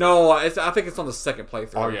can't remember. No, I think it's on the second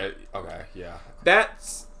playthrough. Oh yeah. Okay. Yeah.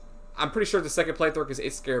 I'm pretty sure the second playthrough because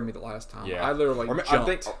it scared me the last time. Yeah. I literally jumped. I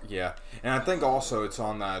think. Yeah, and I think also it's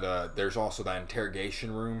on that. There's also that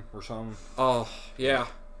interrogation room or something. Oh yeah.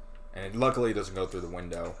 And luckily it doesn't go through the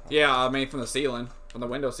window. Yeah, I mean from the ceiling, from the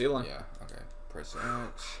window ceiling. Yeah. Okay. Press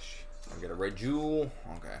X. I get a red jewel.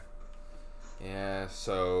 Okay. Yeah.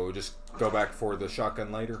 So just go back for the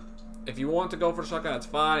shotgun later. If you want to go for the shotgun, it's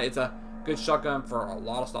fine. It's a Good shotgun for a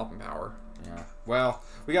lot of stopping power. Yeah. Well,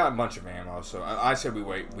 we got a bunch of ammo, so I said we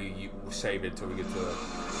wait. We save it till we get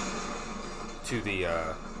to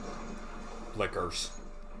the liquors.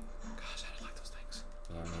 Gosh, I don't like those things.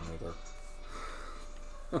 Yeah, me neither.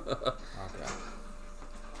 Okay.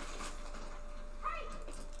 Hey!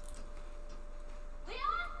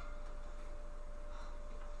 Leon?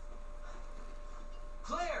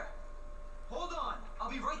 Claire! Hold on! I'll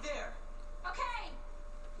be right there! Okay!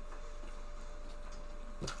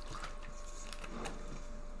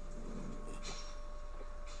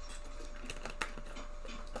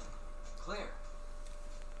 Claire!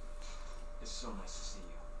 It's so nice to see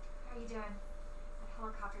you. How you doing? That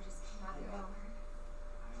helicopter just came out of Yeah. nowhere.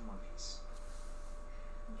 I'm in one piece.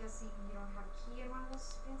 I'm guessing you don't have a key in one of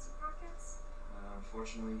those fancy pockets?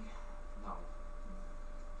 Unfortunately, no.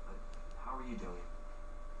 But how are you doing?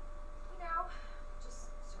 You know, just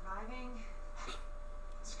surviving.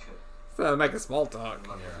 It's good. So make a small talk. You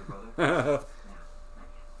love your brother? No, not yet.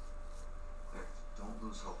 Claire, don't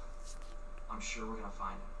lose hope. I'm sure we're gonna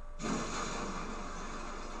find him.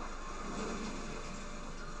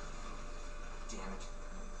 Damn it.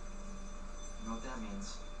 You know what that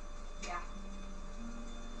means? Yeah.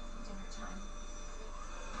 Dinner time.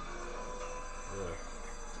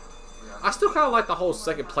 I still kind of like the whole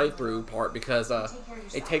second playthrough part because Take care of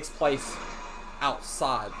yourself. it takes place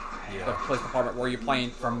outside Yeah. the police department where you're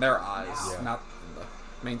playing from their eyes, Yeah. not the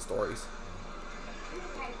main stories.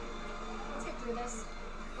 Okay, let's get through this.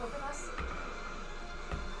 Both of us.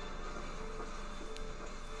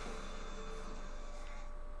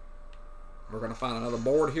 We're gonna find another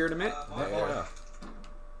board here in a minute. Yeah.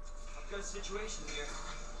 I've got a situation here.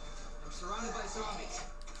 I'm surrounded by zombies.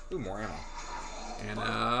 Ooh, more ammo. And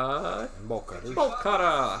And bolt cutters. bolt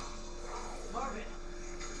cutter. Marvin!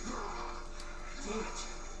 Damn it.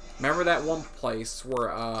 Remember that one place where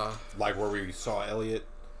Like where we saw Elliot?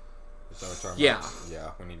 Is that what you're talking Yeah. about?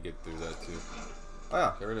 Yeah, we need to get through that too. Oh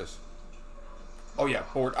yeah, there it is. Oh yeah,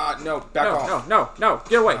 board. Ah, no, back off. no,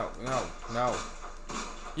 get away. No.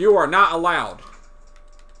 You are not allowed.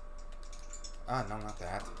 Ah, no, not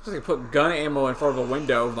that. Just gonna put gun ammo in front of a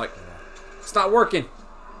window, like, it's not working.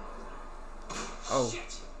 Oh,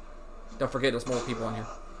 Shit! don't forget there's more people in here.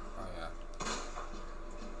 Oh yeah.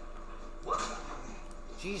 What the?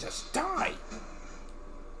 Jesus, die!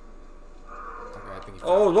 Okay, I think he's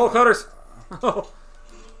Oh, bolt cutters.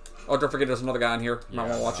 Oh, don't forget there's another guy in here. You might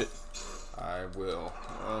Yeah, want to watch no. it. I will.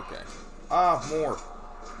 Okay. Ah, more.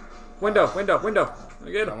 Window. You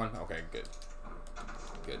get That him. one? Okay, good.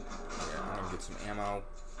 Good. Okay, I'm gonna get some ammo.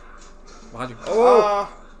 Behind you. Oh, Ah,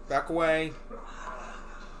 back away.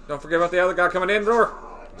 don't forget about the other guy coming in the door.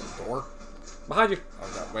 Door? Behind you. Oh,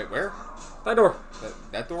 that, wait, where? That door.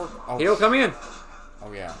 That door? Oh, He'll come in.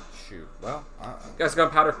 Oh, yeah. Shoot. Well, Guys,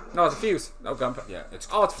 gunpowder. No, it's a fuse. No gunpowder. yeah, it's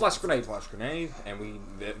Oh, it's a flash grenade. flash grenade, and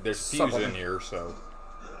there's a fuse Something. in here, so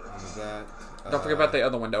need that. Don't forget about the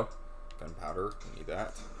other window. Gunpowder. We need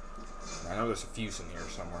that. And I know there's a fuse in here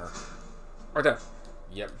somewhere. Right there.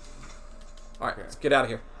 Yep. All right, Okay. let's get out of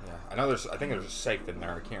here. Yeah. I know there's. I think there's a safe in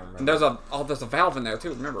there. I can't remember. And there's a valve in there too.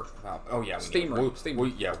 Remember? Oh yeah. Steam room, steam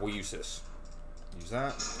room. We'll use this. Use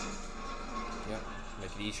that. Yep.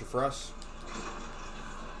 Make it easier for us.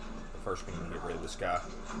 But first, we need to get rid of this guy.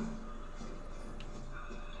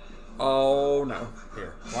 Oh no.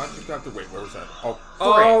 Here. Why don't you have to wait? Where was that? Oh.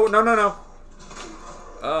 Oh frick.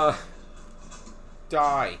 no.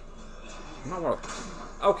 Die. I'm not gonna.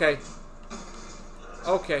 Okay.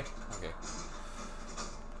 Okay.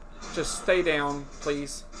 Just stay down,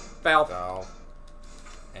 please. Valve. Valve.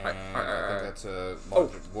 And I think that's a. Oh,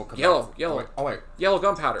 we'll come yellow, back. yellow. Oh wait. Yellow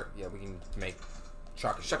gunpowder. Yeah, we can make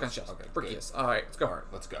shotgun Shells. Okay. Brickies. All right, let's go. All right,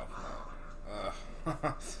 let's go.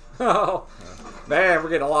 Oh, man, we're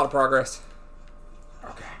getting a lot of progress.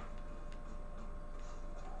 Okay.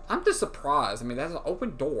 I'm just surprised. I mean, that's an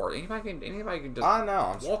open door. Anybody can just I know. I'm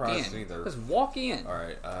walk surprised in. either. Just walk in. All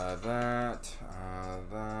right. That,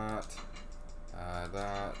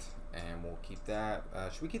 and we'll keep that.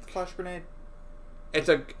 Should we keep the flash grenade? It's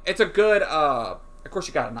a good. Of course,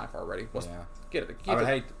 you got a knife already. Let's Yeah. get it. I would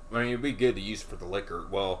hate. I mean, it'd be good to use for the liquor.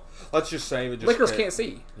 Well, let's just save it. Just Lickers can't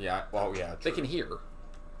see. Yeah. Well, yeah. They True. can hear.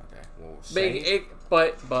 Okay. Well, Big, save.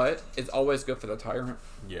 but it's always good for the tyrant.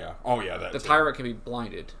 Yeah. Oh, yeah. That. The too. tyrant can be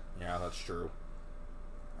blinded. Yeah, that's true.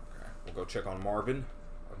 Okay. We'll go check on Marvin,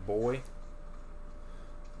 our boy.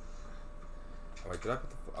 Oh, wait, did I put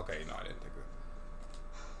the... Okay, no, I didn't take that.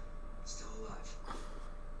 Still alive.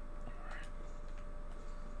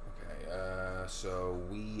 Okay, so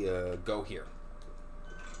we go here.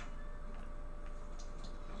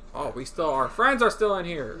 Oh, our friends are still in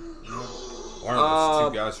here. One of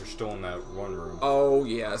those two guys are still in that one room. Oh,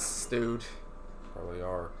 yes, dude. Probably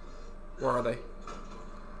are. Where are they?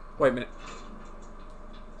 Wait a minute.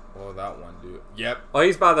 Well, that one dude. Yep. Oh,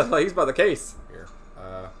 he's by the case. Here.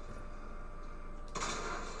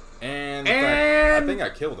 And in fact, I think I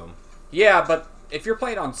killed him. Yeah, but if you're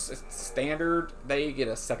playing on standard, they get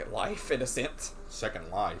a second life in a sense.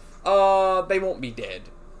 Second life. They won't be dead.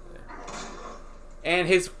 And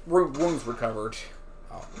his wounds recovered.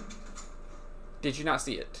 Oh. Did you not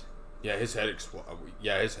see it? Yeah, his head exploded.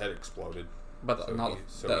 Yeah, his head exploded. But So not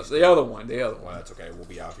he's the other one. The other Well, one. that's okay. We'll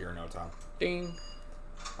be out here in no time. Ding.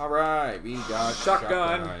 All right, we got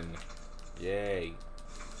Shotgun. Yay.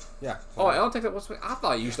 Yeah. Oh, I don't take that. I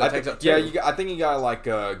thought you usually takes up two. Yeah, I think you gotta like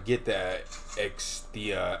get the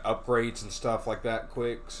upgrades and stuff like that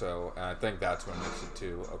quick. So and I think that's what makes it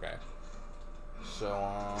too. Okay. So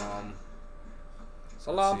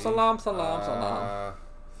Salam. Okay.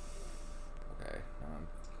 I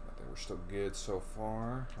think we're still good so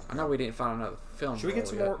far. Okay. I know we didn't find another film. Should we get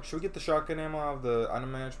some yet. more? Should we get the shotgun ammo out of the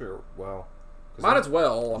item management? Well, Might as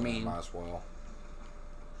well. I mean, might as well.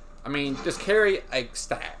 Just carry a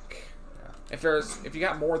stack. Yeah. If you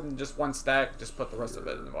got more than just one stack, just put the rest of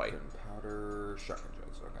it in the way. Powder, shotgun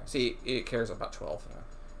shells. Okay. See, it carries about 12.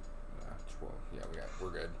 Yeah, 12. Yeah, we're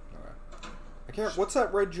good. Okay. I can't. What's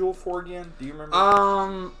that red jewel for again? Do you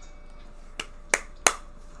remember?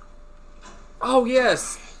 Oh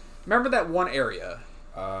yes. Remember that one area?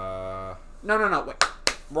 No. Wait.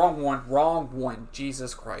 Wrong one.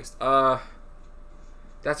 Jesus Christ.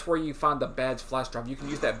 That's where you find the badge flash drive. You can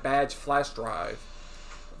use that badge flash drive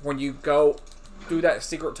when you go through that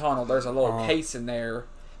secret tunnel. There's a little case in there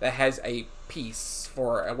that has a piece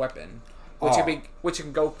for a weapon, which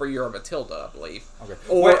can go for your Matilda, I believe. Okay.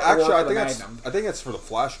 Or, wait, actually, I think it's for the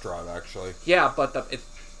flash drive. Actually. Yeah, but but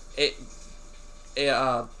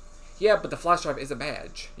the flash drive is a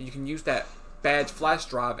badge. You can use that badge flash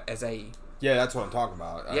drive as a... Yeah, that's what I'm talking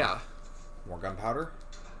about. Yeah. More gunpowder?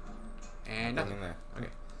 And nothing. In there. Okay.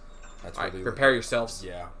 That's Alright, really prepare yourselves.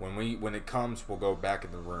 Yeah, when it comes, we'll go back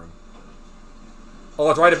in the room. Oh,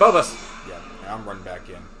 it's right above us. Yeah, I'm running back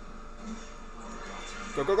in.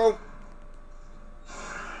 Go.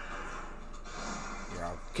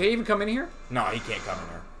 Yeah. Can he even come in here? No, he can't come in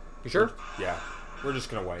there. You sure? Yeah. We're just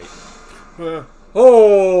gonna wait.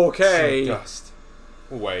 Okay. Dust.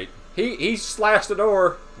 We'll wait. He slashed the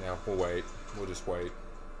door. Yeah, we'll wait. We'll just wait.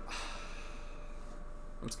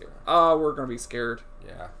 I'm scared. Oh, we're gonna be scared.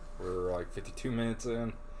 Yeah, we're like 52 minutes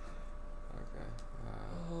in. Okay.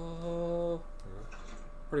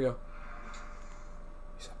 Where'd he go?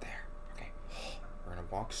 He's up there. Okay. We're gonna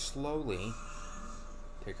walk slowly.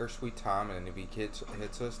 Take our sweet time, and if he hits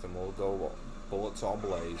us, then we'll go bullets all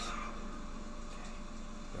blaze.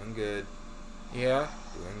 Okay. Doing good. Yeah.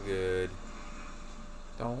 Doing good.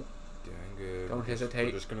 Don't We're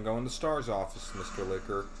hesitate. just gonna go in the STARS office, Mr.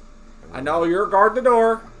 Liquor. I know you're guarding the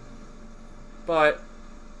door, but...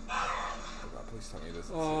 Oh God, please tell me this.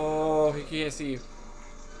 Oh, he can't see you.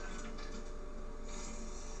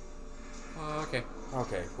 Okay.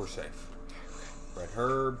 Okay, we're safe. Red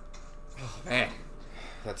herb. Oh, man.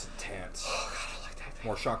 That's intense. Oh, God, I like that thing.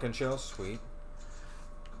 More shotgun shells, sweet.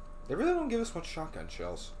 They really don't give us much shotgun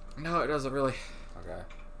shells. No, it doesn't really. Okay.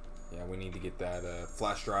 Yeah, we need to get that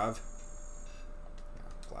flash drive.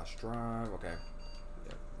 Yeah, flash drive. Okay.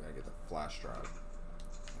 Yeah, we gotta get the flash drive.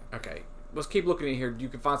 Okay. Let's keep looking in here. You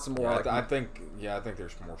can find some more. Yeah, I think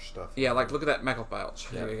there's more stuff. Yeah, like look at that medical pouch.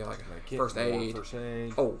 Yeah, Yeah, like kit, first aid. First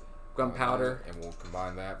aid. Oh, gunpowder. And we'll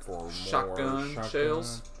combine that for more Shotgun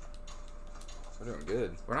shells. We're doing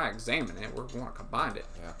good. We're not examining it. We're going to combine it.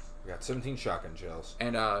 Yeah. We got 17 shotgun shells.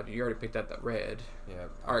 And you already picked up that red. Yeah.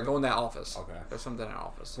 All right, go in that office. Okay. There's something in that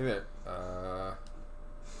office. Look at that.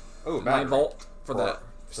 Oh, 9 volt for the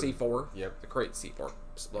for C4. Yep. The crate C4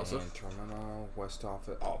 explosive. And terminal, west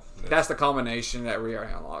office. Oh, That's the combination that we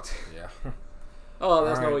already unlocked. yeah. Oh,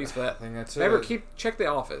 there's All no right. use for that. I think that's Remember, it. check the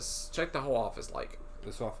office. Check the whole office, like.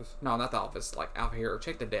 This office? No, not the office. Like out here.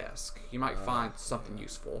 Check the desk. You might find something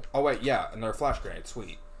useful. Oh wait, yeah, another flash grenade.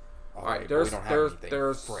 Sweet. Oh, All right, wait, but we don't have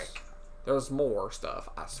anything. Frick. There's more stuff.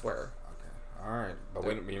 I swear. Okay. All right, but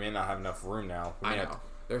we may not have enough room now. We I may know. have to,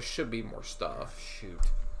 There should be more stuff. shoot.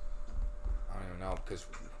 I don't even know because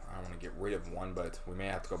I don't want to get rid of one, but we may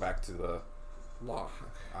have to go back to the Lock.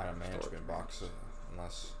 item management box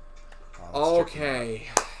unless. Let's check Okay. them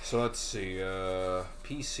out. So let's see.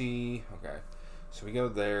 PC. Okay. So we go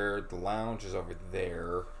there. The lounge is over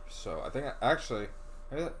there. So I think actually.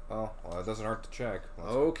 Well, it doesn't hurt to check.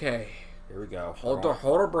 Okay. Here we go. Hold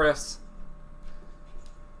our breaths.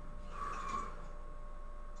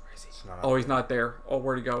 Where is he? Oh, he's not there. Oh,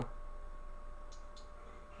 where'd he go?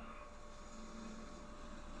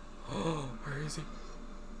 Where is he?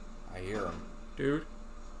 I hear him. Dude.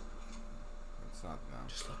 It's not them.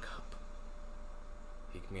 Just look up.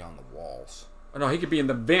 He can be on the walls. Oh no, he could be in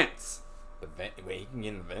the vents. The vent? Wait, he can get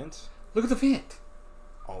in the vents? Look at the vent.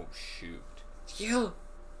 Oh, shoot. Yeah.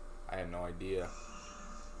 I had no idea.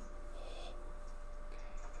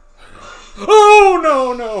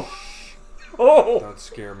 Oh no. Oh. Don't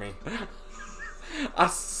scare me. I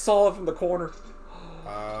saw it from the corner.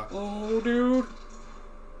 Oh, dude.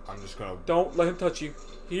 I'm just gonna... Don't let him touch you.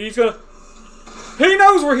 He's gonna... He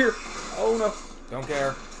knows we're here. Oh, no. Don't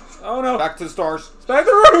care. Oh, no. Back to the stars. It's back to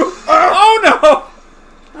the roof. Oh,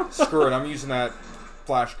 no. Screw it. I'm using that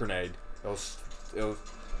flash grenade. It'll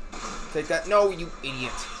take that. No, you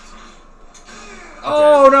idiot.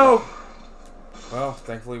 Oh, no. Well,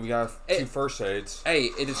 thankfully we got two first aids. Hey,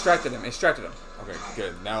 it distracted him. Okay,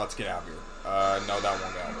 good. Now let's get out of here. No, that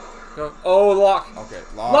won't go. Go. Oh, lock. Okay,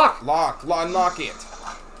 Lock. Unlock it.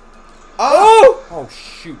 Oh! Oh,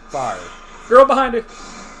 shoot, fire. Girl behind you.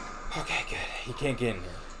 Okay, good. He can't get in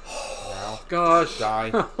here. Now, Gosh.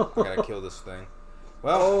 die. I gotta kill this thing.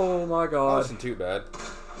 Well, Oh, my that God. wasn't too bad.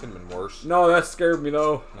 Could have been worse. No, that scared me,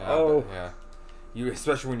 though. Yeah, Oh. but, yeah. You,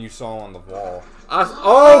 especially when you saw on the wall.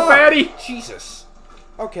 Fatty. Jesus.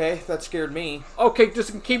 Okay, that scared me. Okay,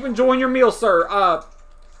 just keep enjoying your meal, sir. No,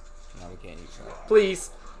 we can't use that.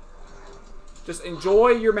 Please. Just enjoy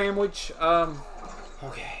your sandwich.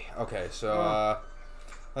 Okay, so,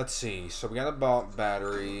 let's see. So we got a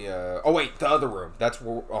battery. Oh, wait, the other room. That's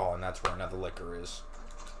where, and that's where another liquor is.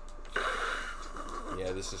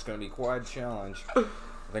 Yeah, this is going to be quite a challenge. I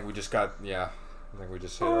think we just hit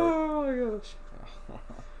Oh, my gosh.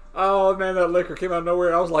 Oh, man, that liquor came out of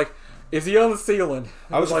nowhere. I was like, is he on the ceiling?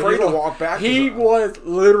 I was afraid to walk back. He was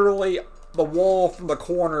literally the wall from the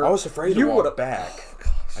corner. I was afraid to walk back.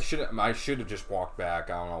 Oh, I should have just walked back.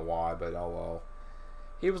 I don't know why, but oh well.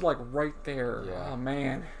 He was like right there. Yeah. Oh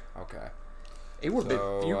man. Okay. It would have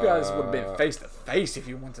been. You guys would have been face to face if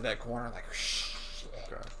you went to that corner. Like, shh.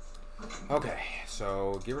 Okay.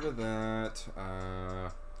 So get rid of that.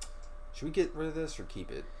 Should we get rid of this or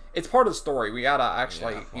keep it? It's part of the story. We gotta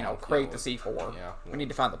actually, create the yeah, C4. Yeah. We need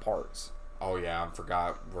to find the parts. Oh yeah, I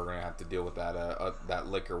forgot. We're gonna have to deal with that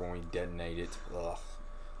liquor when we detonate it. Ugh.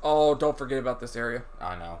 Oh, don't forget about this area.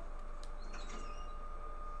 I know.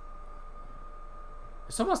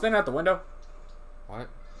 Is someone standing at the window? What?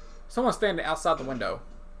 Someone standing outside the window.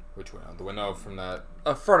 Which window? The window from that.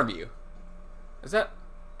 In front of you. Is that?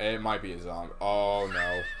 It might be a zombie. Oh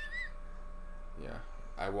no. Yeah.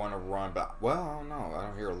 I want to run, but I don't know. I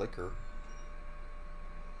don't hear a liquor.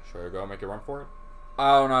 Should I go make a run for it?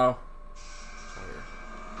 Oh no. Oh, yeah.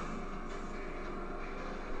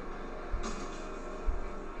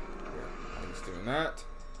 I'm just doing that.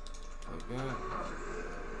 Like that.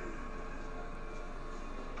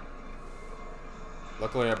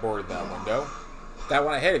 Luckily, I boarded that window. That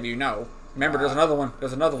one ahead of you, no. Remember, there's another one.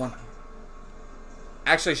 There's another one.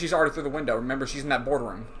 Actually, she's already through the window. Remember, she's in that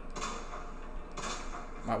boardroom.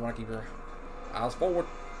 Might want to keep her eyes forward.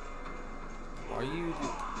 Why you?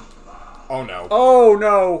 Oh no! Oh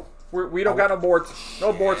no! We don't got no boards.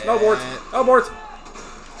 No boards. No boards. No boards.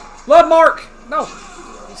 Blood mark. No.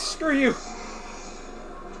 Screw you.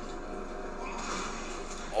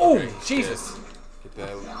 Oh Okay, Jesus! Get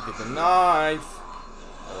the knife.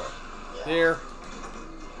 Here.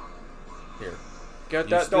 Get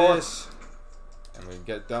Use that door. this, and we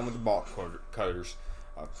get done with the box cutters.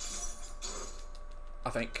 I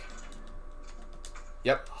think.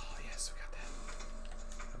 Yep. Oh yes, we got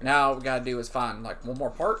that. Now what we gotta do is find like one more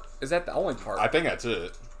part. Is that the only part? I think that's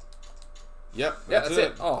it. Yep. Yeah, that's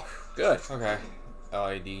it. Oh, good. Okay.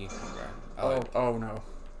 LED. Okay. Oh no.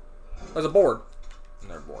 There's a board.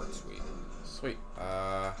 Another board. Sweet. Sweet.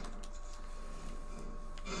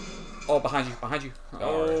 Oh, behind you.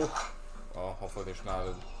 Oh. Well, hopefully there's not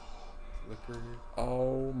a liquor here.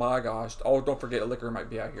 Oh my gosh. Oh, don't forget a liquor might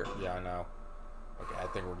be out here. Yeah, I know. Okay, I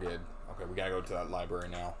think we're good. Okay, we gotta go to that library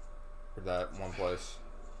now. Or that one place.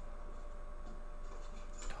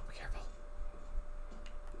 Oh, be careful.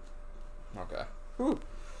 Okay. Whew.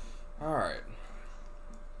 Alright.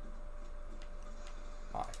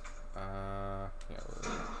 Hi. Yeah,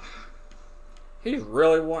 He's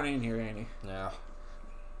really wanting in here, ain't he? yeah.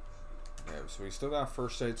 Okay, so we still got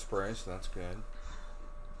first aid spray, so that's good.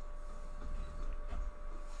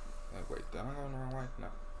 Wait, am I going the wrong way? No.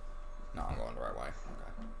 No, I'm going the right way.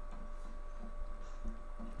 Okay.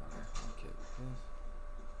 Okay, I'll get this.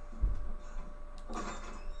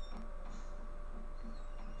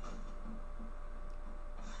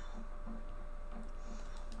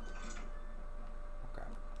 Okay.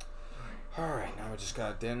 Alright, now we just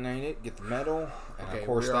gotta detonate it, get the metal, and Okay, of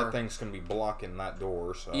course we that are- thing's gonna be blocking that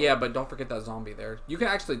door. So Yeah, but don't forget that zombie there. You can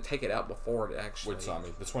actually take it out before it actually. which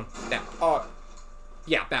zombie? This one? That.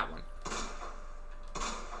 Yeah, that one.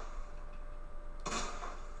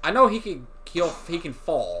 I know he can kill. He can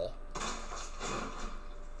fall.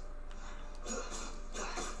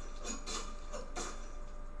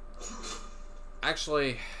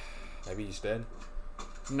 Actually, Maybe he's dead.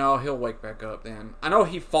 no, he'll wake back up then. I know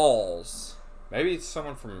he falls. Maybe it's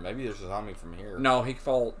someone from. Maybe there's a zombie from here. No, he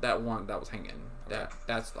fall. That one that was hanging.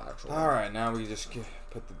 That's the actual. All right, now we just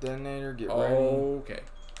put the detonator. Get ready. Okay.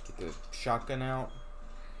 Get the shotgun out.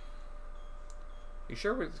 You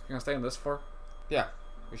sure we're gonna stay in this far? Yeah,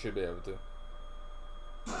 we should be able to.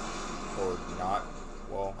 Or not.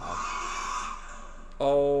 Well,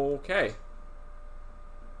 Okay.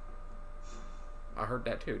 I heard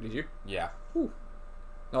that too. Did you? yeah. Whew.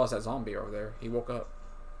 No, it's that zombie over there. He woke up.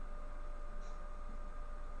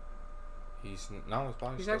 His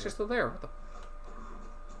body's He's still actually there. still there. What the?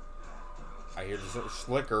 I hear the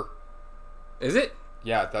slicker. Is it?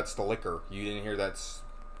 Yeah, that's the liquor. You didn't hear that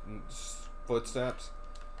footsteps?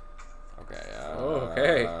 Okay.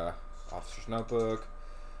 Okay. Officer's notebook.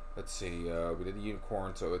 Let's see. We did the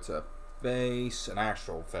unicorn, so it's a face, an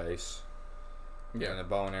actual face. Yeah. And a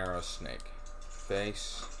bow and arrow snake.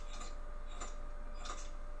 Face.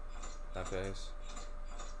 That face.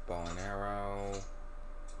 Bow and arrow.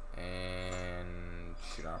 And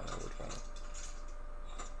shoot, I don't know which one.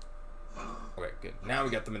 Okay, good. Now we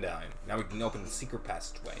got the medallion. Now we can open the secret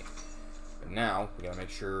passageway. But now we gotta make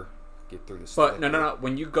sure get through this. But no.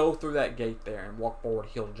 When you go through that gate there and walk forward,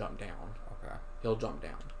 he'll jump down. Okay. He'll jump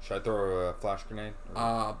down. Should I throw a flash grenade?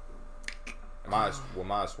 Might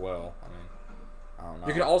as well. I mean, I don't know.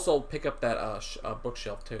 You can also pick up that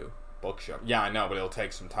bookshelf too. Bookshelf. Yeah, I know, but it'll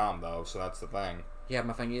take some time though. So that's the thing. Yeah,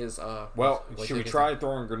 my thing is, Well, wait, should we take try it.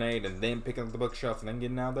 throwing a grenade and then picking up the bookshelf and then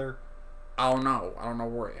getting out there? I don't know. I don't know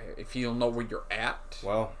where. If you don't know where you're at.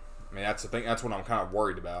 Well, I mean that's the thing. That's what I'm kind of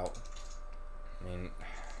worried about. I mean,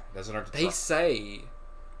 it doesn't hurt to They try. say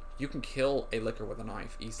you can kill a licker with a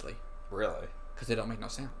knife easily Really? because they don't make no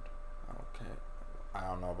sound. Okay. I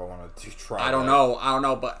don't know if I want to try. I don't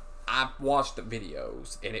know, but I watched the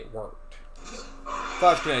videos and it worked.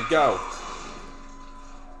 Flash grenade, go.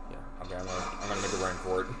 Yeah. Okay, I'm gonna make a run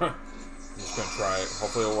for it. I'm just gonna try it.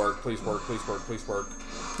 Hopefully it'll work. Please work. Please work. Please work.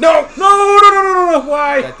 No!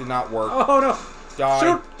 Why? That did not work. Oh no!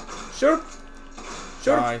 Die. Shoot!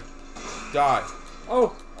 Die. Die.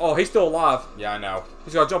 Oh, he's still alive. Yeah, I know.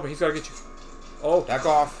 He's gotta jump. He's gotta get you. Oh, Back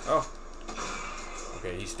off. oh,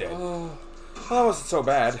 Okay, he's dead. oh! Well, that wasn't so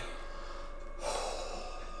bad.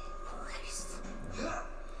 Christ.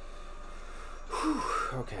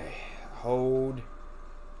 Okay. Hold.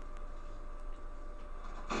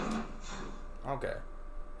 Okay.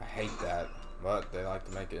 I hate that, but they like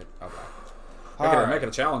to make it. Okay. Make it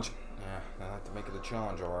a challenge. Yeah, they like to make it a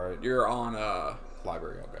challenge, alright. You're on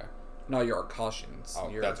Library, okay. No, you're on cautions. Oh,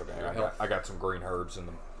 You're- that's okay. your I health. got some green herbs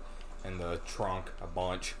in the trunk, a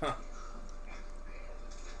bunch.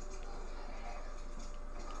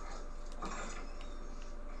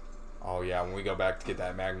 Oh yeah, when we go back to get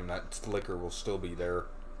that Magnum, that liquor will still be there.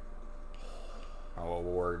 Oh, well,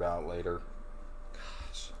 we'll worry about it later.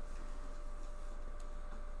 Gosh.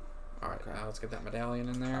 All right, Okay. now let's get that medallion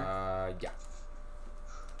in there. Yeah.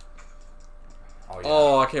 Oh yeah.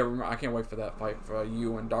 Oh, I can't remember. I can't wait for that fight for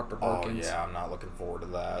you and Dr. Oh Perkins. yeah, I'm not looking forward to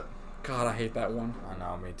that. God, I hate that one. I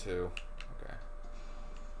know, me too. Okay.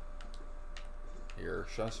 Here,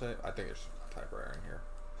 should I say? I think it's typewriter in here.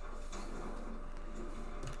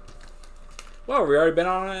 Well, we already been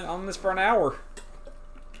on this for an hour.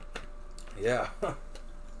 Yeah. So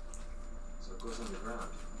it goes underground.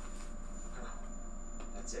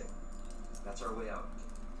 That's it. That's our way out.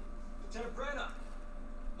 Lieutenant Brenna!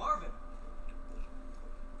 Marvin!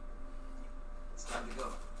 It's time to go.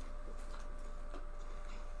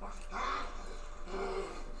 Marvin.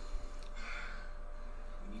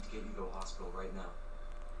 We need to get you to a hospital right now.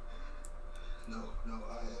 No,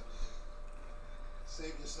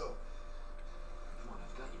 save yourself. Come on,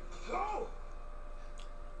 I've got you. Go!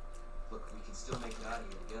 Look, we can still make it out of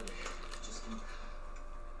here together. Just keep...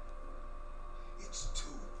 It's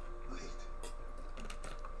too late.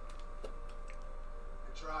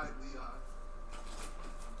 I tried, Leon.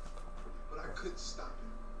 But I couldn't stop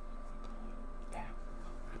him.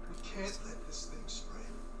 We can't let this thing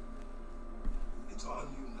spread. It's on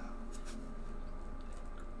you now.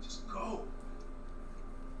 Just go.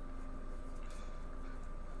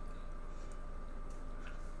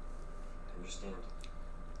 I understand.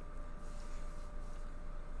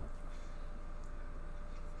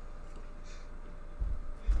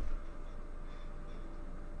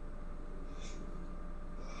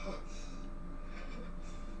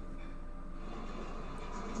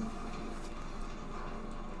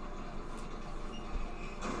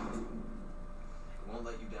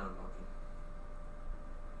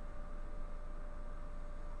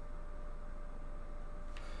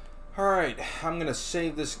 Alright, I'm going to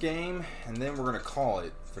save this game, and then we're going to call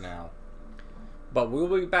it for now. But we'll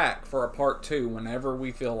be back for a part 2 whenever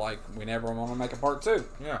we feel like we never want to make a part 2.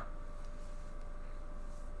 Yeah.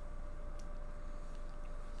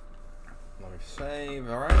 Let me save.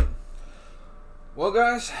 Alright. Well,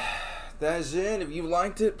 guys, that is it. If you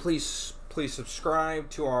liked it, please subscribe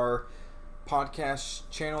to our podcast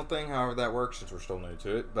channel thing, however that works, since we're still new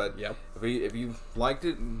to it. But Yep. if you liked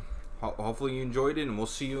it, hopefully you enjoyed it, and we'll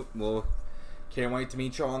see you. Can't wait to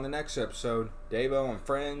meet y'all on the next episode. Davo and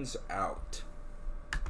Friends out.